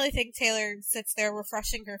 I don't really think Taylor sits there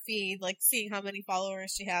refreshing her feed, seeing how many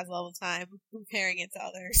followers she has all the time, comparing it to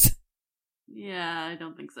others. Yeah, I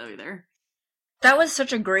don't think so either. That was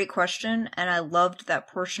such a great question, and I loved that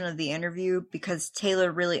portion of the interview because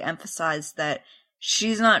Taylor really emphasized that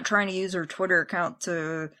she's not trying to use her Twitter account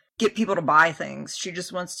to get people to buy things. She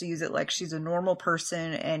just wants to use it like she's a normal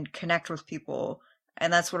person and connect with people,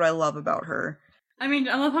 and that's what I love about her. I mean,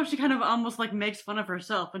 I love how she kind of almost makes fun of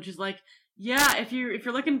herself, and she's like, yeah, if you're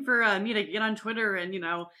looking for me to get on Twitter and,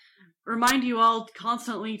 remind you all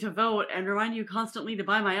constantly to vote and remind you constantly to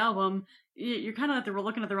buy my album, you're kind of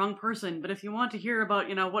looking at the wrong person. But if you want to hear about,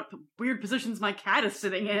 what weird positions my cat is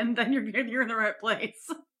sitting in, then you're in the right place.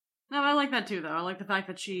 No, I like that too, though. I like the fact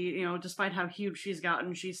that she, despite how huge she's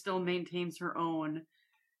gotten, she still maintains her own,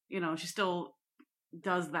 she still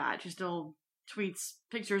does that. She still tweets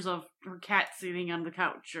pictures of her cat sitting on the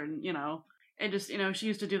couch, and, it just, she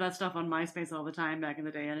used to do that stuff on MySpace all the time back in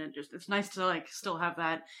the day, and it's nice to, like, still have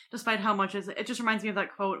that, despite how much it just reminds me of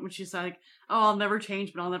that quote when she's like, oh, I'll never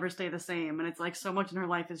change, but I'll never stay the same, and it's like, so much in her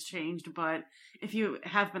life has changed, but if you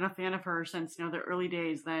have been a fan of her since, the early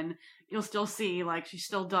days, then you'll still see, like, she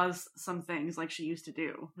still does some things like she used to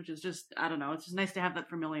do, which is just, I don't know, it's just nice to have that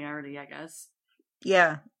familiarity, I guess.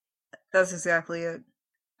 Yeah, that's exactly it.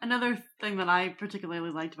 Another thing that I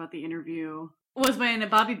particularly liked about the interview was when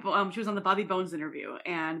she was on the Bobby Bones interview,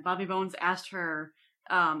 and Bobby Bones asked her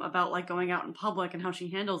about, like, going out in public and how she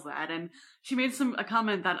handles that, and she made a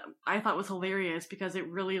comment that I thought was hilarious, because it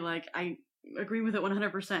really, like, I agree with it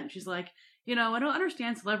 100%. She's like, I don't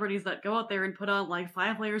understand celebrities that go out there and put on, like,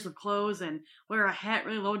 5 layers of clothes and wear a hat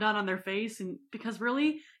really low down on their face, and because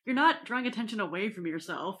really, you're not drawing attention away from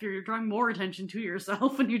yourself, you're drawing more attention to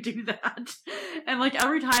yourself when you do that. And, like,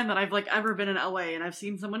 every time that I've, like, ever been in LA and I've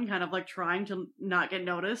seen someone kind of, like, trying to not get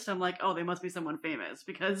noticed, I'm like, oh, they must be someone famous,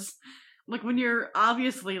 because, like, when you're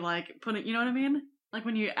obviously, like, you know what I mean? Like,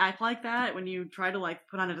 when you act like that, when you try to, like,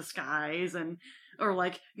 put on a disguise or,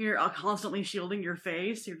 like, you're constantly shielding your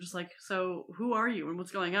face, you're just like, so, who are you and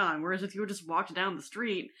what's going on? Whereas if you were just walked down the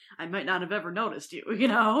street, I might not have ever noticed you,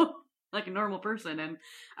 like a normal person. And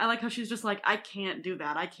I like how she's just like, I can't do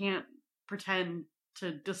that. I can't pretend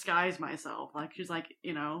to disguise myself. Like, she's like,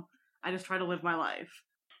 I just try to live my life.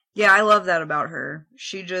 Yeah, I love that about her.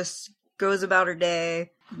 She just goes about her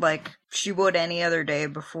day like she would any other day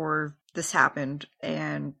before this happened,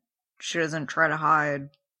 and she doesn't try to hide.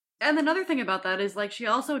 And another thing about that is, like, she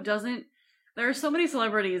also doesn't... There are so many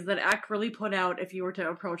celebrities that act really put out if you were to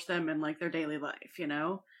approach them in, like, their daily life,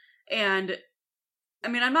 And, I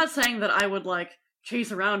mean, I'm not saying that I would, like,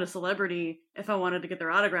 chase around a celebrity if I wanted to get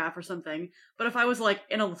their autograph or something, but if I was, like,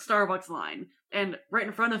 in a Starbucks line, and right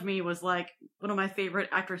in front of me was, like, one of my favorite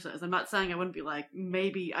actresses, I'm not saying I wouldn't be like,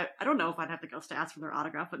 maybe... I don't know if I'd have to go to ask for their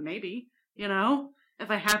autograph, but maybe, if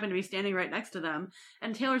I happen to be standing right next to them.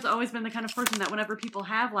 And Taylor's always been the kind of person that whenever people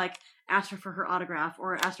have, like, asked her for her autograph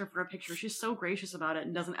or asked her for a picture, she's so gracious about it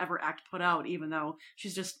and doesn't ever act put out, even though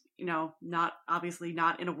she's just,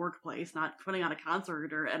 not in a workplace, not putting on a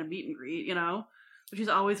concert or at a meet and greet, But she's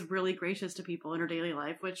always really gracious to people in her daily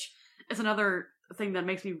life, which is another thing that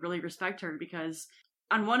makes me really respect her, because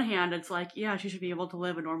on one hand, it's like, yeah, she should be able to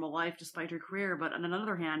live a normal life despite her career, but on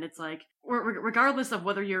another hand, it's like, regardless of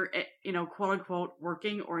whether you're, quote-unquote,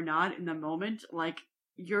 working or not in the moment, like,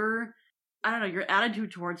 your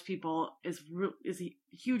attitude towards people is a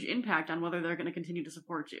huge impact on whether they're going to continue to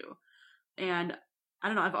support you. And, I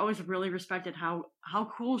don't know, I've always really respected how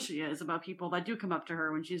cool she is about people that do come up to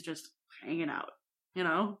her when she's just hanging out,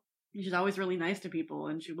 She's always really nice to people,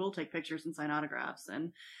 and she will take pictures and sign autographs,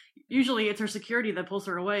 and usually it's her security that pulls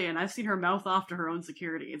her away, and I've seen her mouth off to her own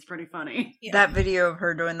security. It's pretty funny. Yeah. That video of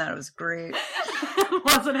her doing that was great.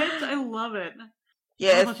 Wasn't it? I love it.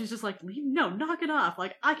 Yeah. She's just like, no, knock it off.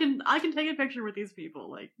 Like, I can take a picture with these people.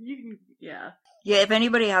 Like, you can, yeah. Yeah, if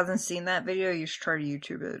anybody hasn't seen that video, you should try to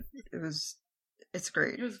YouTube it. It's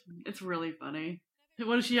great. It's really funny.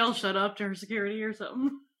 What did she yell, shut up to her security or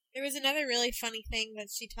something? There was another really funny thing that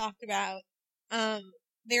she talked about.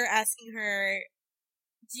 They were asking her,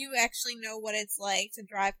 do you actually know what it's like to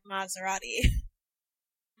drive a Maserati?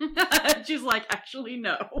 She's like, actually,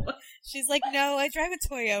 no. She's like, no, I drive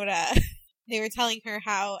a Toyota. They were telling her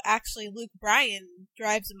how actually Luke Bryan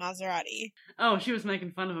drives a Maserati. Oh, she was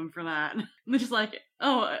making fun of him for that. And she's like,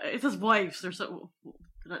 oh, it's his wife's or so.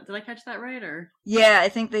 Did I catch that right, or? Yeah, I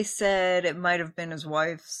think they said it might have been his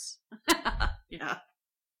wife's. Yeah.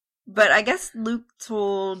 But I guess Luke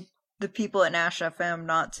told the people at Nash FM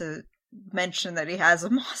not to mention that he has a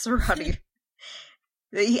Maserati.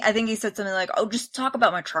 I think he said something like, oh, just talk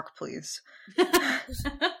about my truck, please.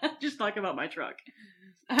 Just talk about my truck.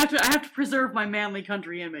 I have to preserve my manly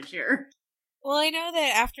country image here. Well, I know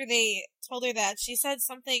that after they told her that, she said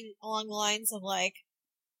something along the lines of like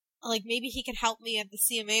maybe he could help me at the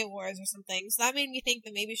CMA Awards or something. So that made me think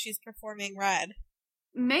that maybe she's performing Red.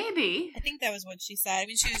 Maybe. I think that was what she said. I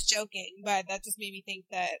mean, she was joking, but that just made me think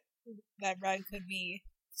that Red could be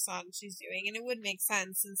the song she's doing. And it would make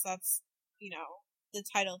sense since that's, the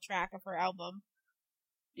title track of her album.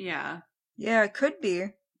 Yeah. Yeah, it could be.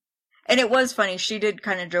 And it was funny. She did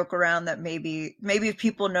kind of joke around that maybe if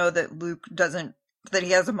people know that Luke that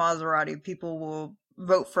he has a Maserati, people will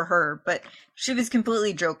vote for her. But she was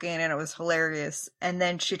completely joking and it was hilarious. And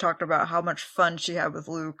then she talked about how much fun she had with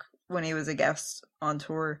Luke when he was a guest on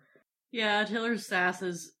tour. Yeah, Taylor's Sass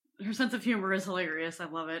her sense of humor is hilarious. I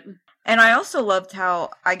love it. And I also loved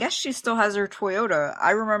how, I guess she still has her Toyota.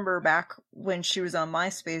 I remember back when she was on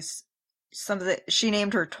MySpace, she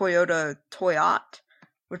named her Toyota Toyot,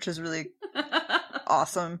 which is really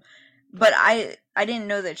awesome. But I didn't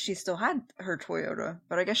know that she still had her Toyota,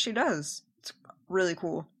 but I guess she does. It's really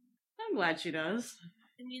cool. I'm glad she does.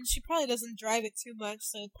 I mean, she probably doesn't drive it too much,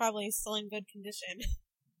 so it's probably still in good condition.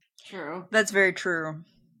 True. That's very true.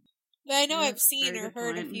 But I know I've seen or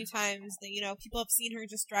heard a few times that, people have seen her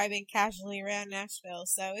just driving casually around Nashville,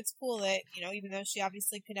 so it's cool that, even though she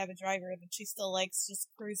obviously could have a driver, that she still likes just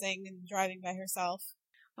cruising and driving by herself.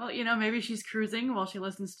 Well, maybe she's cruising while she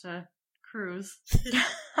listens to Cruise.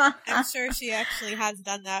 I'm sure she actually has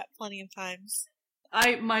done that plenty of times.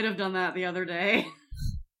 I might have done that the other day.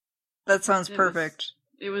 That sounds perfect.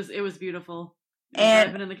 It was beautiful.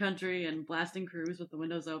 And driving in the country and blasting Cruise with the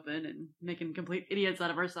windows open and making complete idiots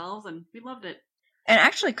out of ourselves, and we loved it. And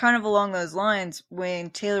actually, kind of along those lines, when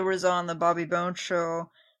Taylor was on the Bobby Bones show,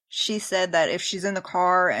 she said that if she's in the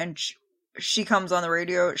car and she comes on the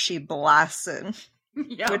radio, she blasts it.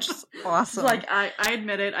 Yep. Which is awesome. Like, I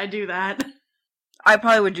admit it, I do that. I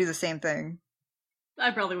probably would do the same thing.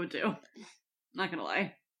 I probably would too. Not gonna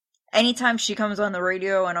lie. Anytime she comes on the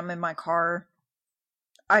radio and I'm in my car,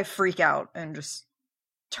 I freak out and just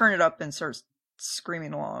turn it up and start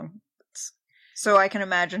screaming along. So I can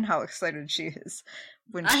imagine how excited she is.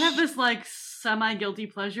 I have this, semi-guilty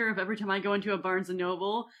pleasure of every time I go into a Barnes &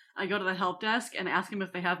 Noble, I go to the help desk and ask them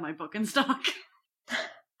if they have my book in stock.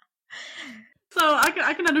 So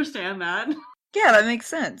I can understand that. Yeah, that makes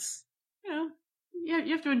sense. Yeah,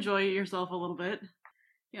 you have to enjoy yourself a little bit.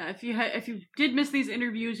 Yeah, if you did miss these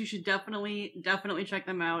interviews, you should definitely check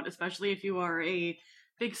them out, especially if you are a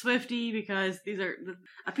big Swiftie, because these are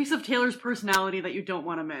a piece of Taylor's personality that you don't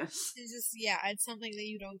want to miss. It's something that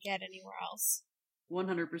you don't get anywhere else.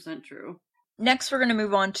 100% true. Next, we're going to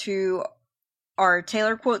move on to our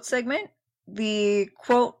Taylor quote segment. The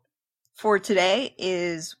quote for today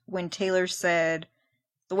is when Taylor said,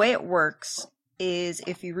 "The way it works is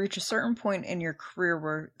if you reach a certain point in your career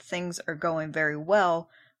where things are going very well,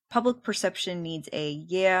 public perception needs a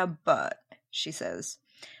yeah, but," she says.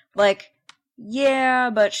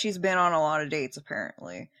 Yeah, but she's been on a lot of dates,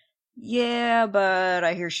 apparently. Yeah, but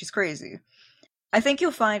I hear she's crazy. I think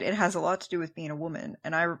you'll find it has a lot to do with being a woman,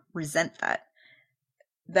 and I resent that.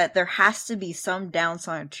 That there has to be some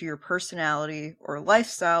downside to your personality or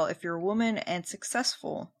lifestyle if you're a woman and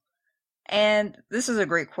successful. And this is a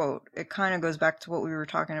great quote. It kind of goes back to what we were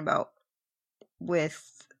talking about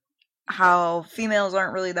with how females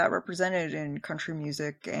aren't really that represented in country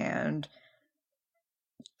music, and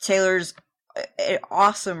Taylor's an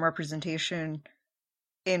awesome representation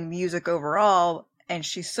in music overall, and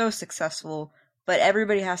she's so successful, but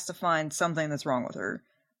everybody has to find something that's wrong with her.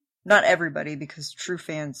 Not everybody, because true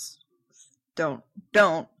fans don't,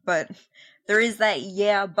 but there is that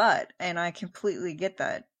yeah, but, and I completely get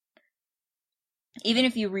that. Even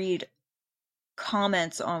if you read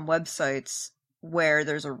comments on websites where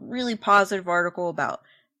there's a really positive article about,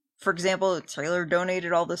 for example, Taylor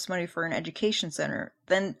donated all this money for an education center,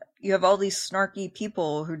 then you have all these snarky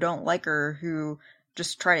people who don't like her, who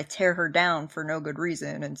just try to tear her down for no good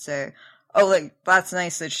reason and say, oh, that's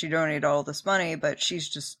nice that she donated all this money, but she's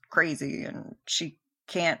just crazy and she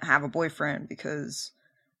can't have a boyfriend because...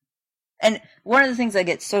 And one of the things I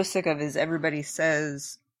get so sick of is everybody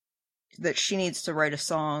says that she needs to write a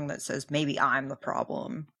song that says, maybe I'm the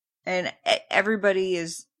problem. And everybody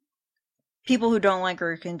is... People who don't like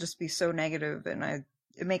her can just be so negative, and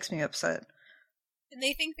it makes me upset. And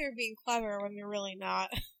they think they're being clever when they're really not.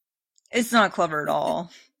 It's not clever at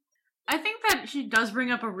all. I think that she does bring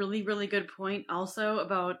up a really, really good point also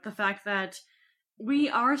about the fact that we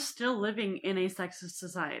are still living in a sexist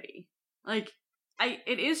society.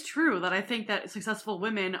 It is true that I think that successful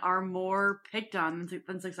women are more picked on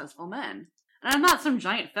than successful men. And I'm not some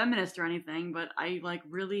giant feminist or anything, but I,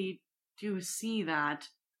 really do see that,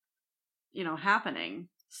 happening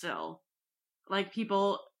still.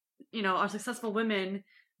 People, our successful women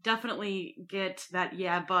definitely get that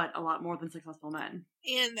yeah, but a lot more than successful men.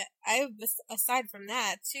 And aside from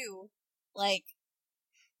that, too,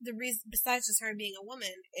 the reason, besides just her being a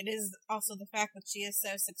woman, it is also the fact that she is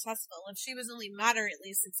so successful. If she was only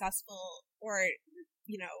moderately successful, or,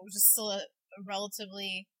 just still a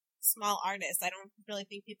relatively small artist, I don't really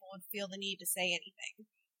think people would feel the need to say anything.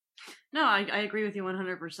 No, I agree with you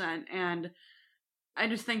 100%, and I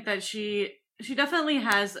just think that she definitely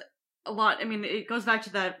has a lot. I mean, it goes back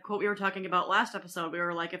to that quote we were talking about last episode. We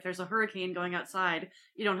were like, if there's a hurricane going outside,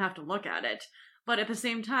 you don't have to look at it. But at the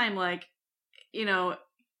same time,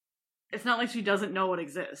 it's not like she doesn't know it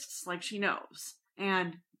exists. She knows.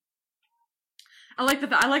 And I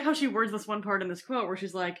like how she words this one part in this quote where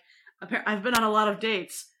she's like, I've been on a lot of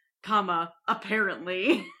dates. comma,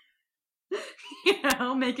 apparently.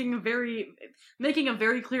 Making a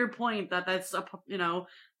very clear point that that's,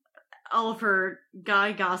 all of her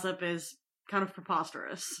guy gossip is kind of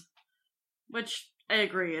preposterous. Which, I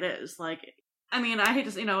agree, it is. I hate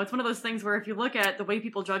to say, it's one of those things where if you look at the way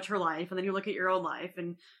people judge her life, and then you look at your own life,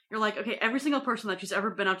 and you're like, okay, every single person that she's ever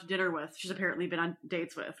been out to dinner with, she's apparently been on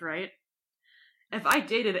dates with, right? If I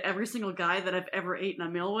dated every single guy that I've ever eaten a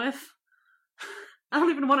meal with, I don't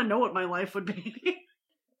even want to know what my life would be.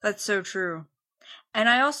 That's so true. And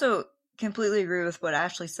I also completely agree with what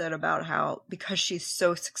Ashley said about how, because she's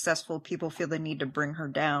so successful, people feel the need to bring her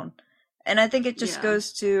down. And I think it just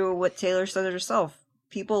goes to what Taylor said herself.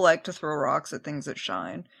 People like to throw rocks at things that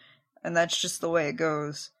shine. And that's just the way it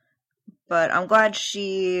goes. But I'm glad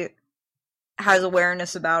she has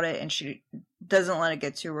awareness about it and she doesn't let it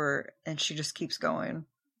get to her and she just keeps going.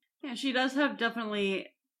 Yeah, she does have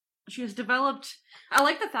she has developed, I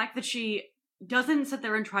like the fact that she doesn't sit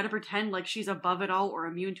there and try to pretend like she's above it all or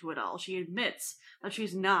immune to it all. She admits that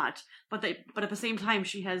she's not, but at the same time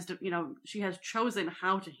she has chosen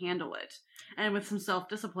how to handle it. And with some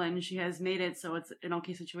self-discipline, she has made it so it's an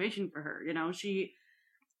okay situation for her. She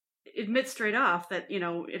admits straight off that,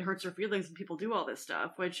 it hurts her feelings when people do all this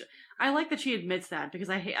stuff, which I like that she admits that,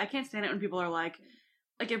 because I can't stand it when people are like,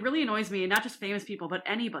 it really annoys me, and not just famous people, but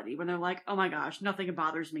anybody, when they're like, oh my gosh, nothing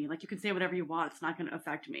bothers me. You can say whatever you want, it's not going to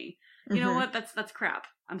affect me. Mm-hmm. You know what? That's crap.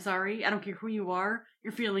 I'm sorry. I don't care who you are.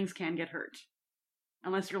 Your feelings can get hurt.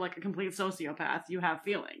 Unless you're a complete sociopath, you have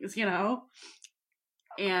feelings,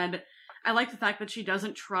 And I like the fact that she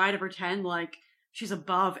doesn't try to pretend like she's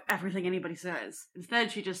above everything anybody says.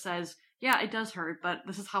 Instead, she just says, yeah, it does hurt, but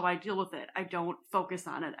this is how I deal with it. I don't focus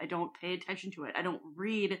on it. I don't pay attention to it. I don't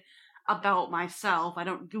read about myself. I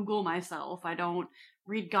don't Google myself. I don't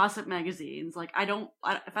read gossip magazines. If I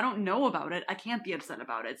don't know about it, I can't be upset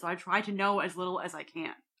about it. So I try to know as little as I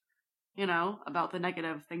can, about the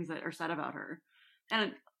negative things that are said about her.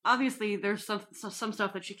 And obviously there's some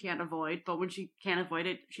stuff that she can't avoid, but when she can't avoid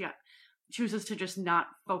it, she chooses to just not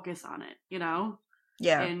focus on it,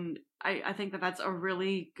 Yeah. And I think that that's a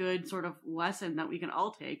really good sort of lesson that we can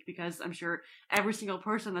all take, because I'm sure every single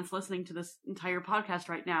person that's listening to this entire podcast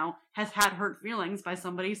right now has had hurt feelings by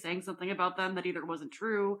somebody saying something about them that either wasn't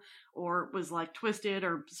true or was twisted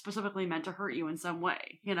or specifically meant to hurt you in some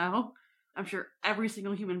way, I'm sure every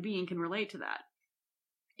single human being can relate to that.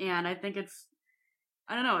 And I think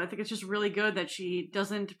I think it's just really good that she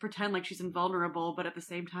doesn't pretend like she's invulnerable, but at the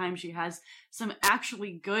same time she has some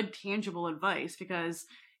actually good, tangible advice, because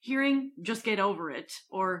hearing "just get over it"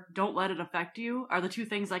 or "don't let it affect you" are the two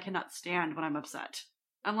things I cannot stand when I'm upset.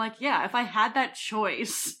 I'm like, yeah, if I had that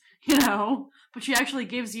choice, but she actually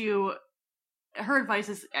gives you, her advice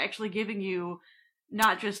is actually giving you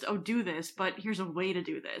not just, oh, do this, but here's a way to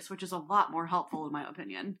do this, which is a lot more helpful in my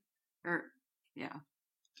opinion.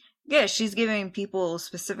 Yeah, she's giving people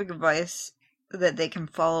specific advice that they can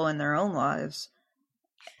follow in their own lives.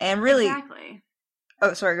 And really... Exactly.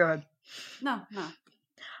 Oh, sorry, go ahead. No.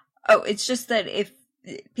 Oh, it's just that if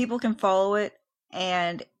people can follow it,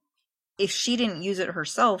 and if she didn't use it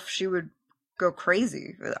herself, she would go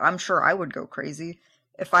crazy. I'm sure I would go crazy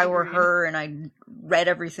if I were her and I read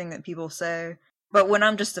everything that people say. But when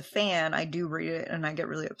I'm just a fan, I do read it and I get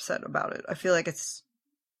really upset about it. I feel like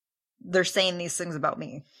they're saying these things about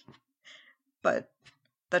me. But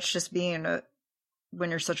that's just when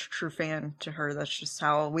you're such a true fan to her, that's just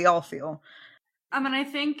how we all feel. I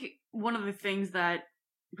think one of the things that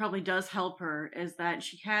probably does help her is that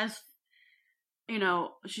she has,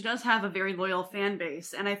 she does have a very loyal fan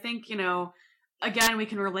base. And I think, again, we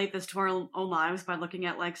can relate this to our own lives by looking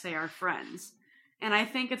at, say, our friends. And I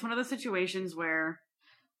think it's one of those situations where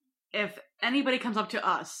if anybody comes up to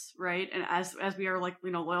us, right, and as we are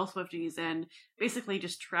loyal Swifties and basically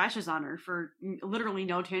just trashes on her for literally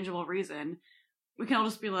no tangible reason, we can all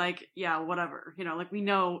just be like, yeah, whatever, we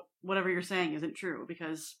know whatever you're saying isn't true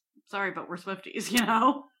because, sorry, but we're Swifties,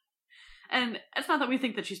 And it's not that we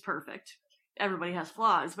think that she's perfect. Everybody has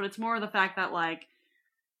flaws, but it's more the fact that,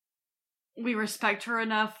 we respect her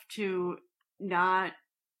enough to not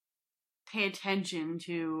pay attention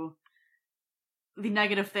to the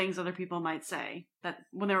negative things other people might say, that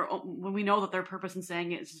when we know that their purpose in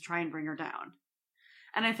saying it is to try and bring her down.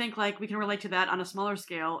 And I think we can relate to that on a smaller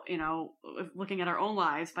scale, looking at our own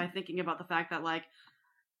lives by thinking about the fact that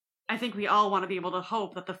I think we all want to be able to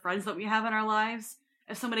hope that the friends that we have in our lives,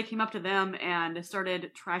 if somebody came up to them and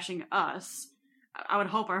started trashing us, I would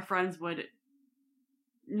hope our friends would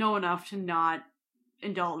know enough to not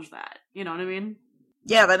indulge that. You know what I mean?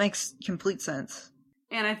 Yeah, that makes complete sense.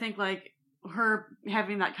 And I think her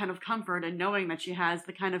having that kind of comfort and knowing that she has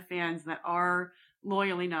the kind of fans that are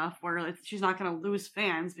loyal enough where she's not going to lose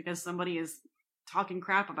fans because somebody is talking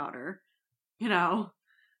crap about her, you know.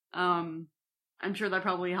 I'm sure that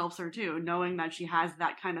probably helps her too, knowing that she has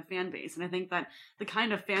that kind of fan base. And I think that the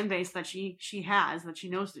kind of fan base that she has, that she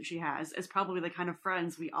knows that she has, is probably the kind of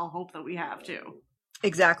friends we all hope that we have too.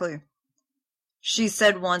 Exactly. She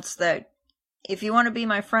said once that if you want to be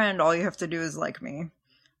my friend, all you have to do is like me.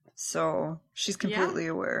 So she's completely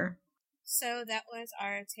aware. So that was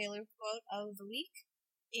our Taylor quote of the week.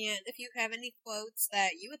 And if you have any quotes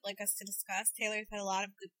that you would like us to discuss, Taylor's had a lot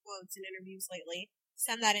of good quotes in interviews lately.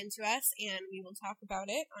 Send that in to us, and we will talk about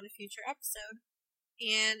it on a future episode.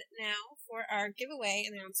 And now for our giveaway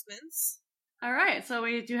announcements. All right, so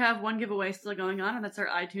we do have one giveaway still going on, and that's our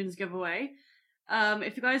iTunes giveaway.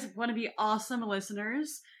 If you guys want to be awesome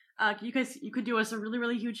listeners, you could do us a really,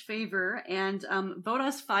 really huge favor and vote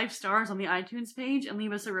us 5 stars on the iTunes page and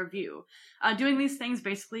leave us a review. Doing these things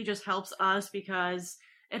basically just helps us because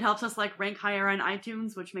it helps us rank higher on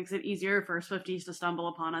iTunes, which makes it easier for Swifties to stumble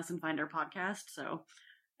upon us and find our podcast. So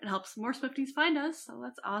it helps more Swifties find us. So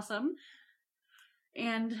that's awesome.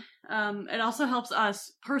 And it also helps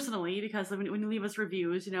us personally because when you leave us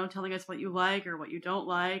reviews, telling us what you like or what you don't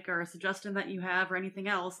like or a suggestion that you have or anything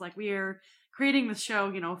else, we are creating this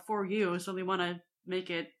show, for you. So we want to make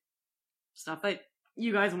it stuff that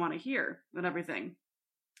you guys want to hear and everything.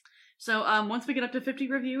 So once we get up to 50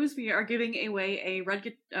 reviews, we are giving away a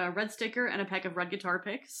red sticker and a pack of red guitar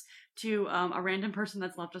picks to a random person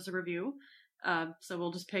that's left us a review. So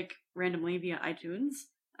we'll just pick randomly via iTunes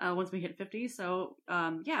once we hit 50. So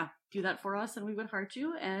do that for us and we would heart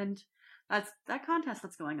you. And that's that contest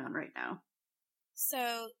that's going on right now.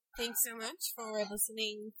 So thanks so much for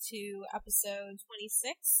listening to episode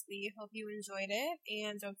 26. We hope you enjoyed it.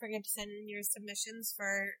 And don't forget to send in your submissions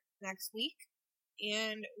for next week.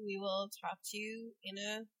 And we will talk to you in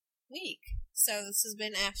a week. So this has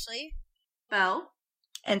been Ashley, Belle,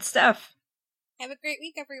 and Steph. Have a great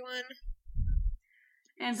week, everyone.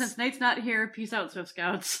 And since Nate's not here, peace out, Swift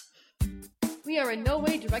Scouts. We are in no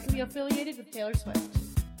way directly affiliated with Taylor Swift.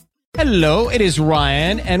 Hello, it is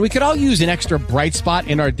Ryan, and we could all use an extra bright spot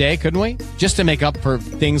in our day, couldn't we? Just to make up for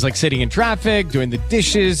things like sitting in traffic, doing the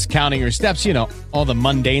dishes, counting your steps, all the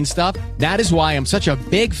mundane stuff. That is why I'm such a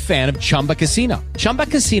big fan of Chumba Casino. Chumba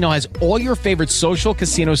Casino has all your favorite social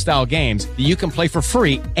casino-style games that you can play for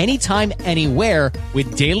free anytime, anywhere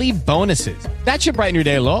with daily bonuses. That should brighten your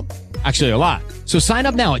day a little. Actually, a lot. So sign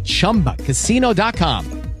up now at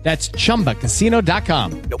ChumbaCasino.com. That's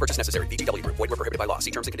ChumbaCasino.com. No purchase necessary. VGW Group. Void where prohibited by law. See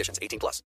terms and conditions. 18+.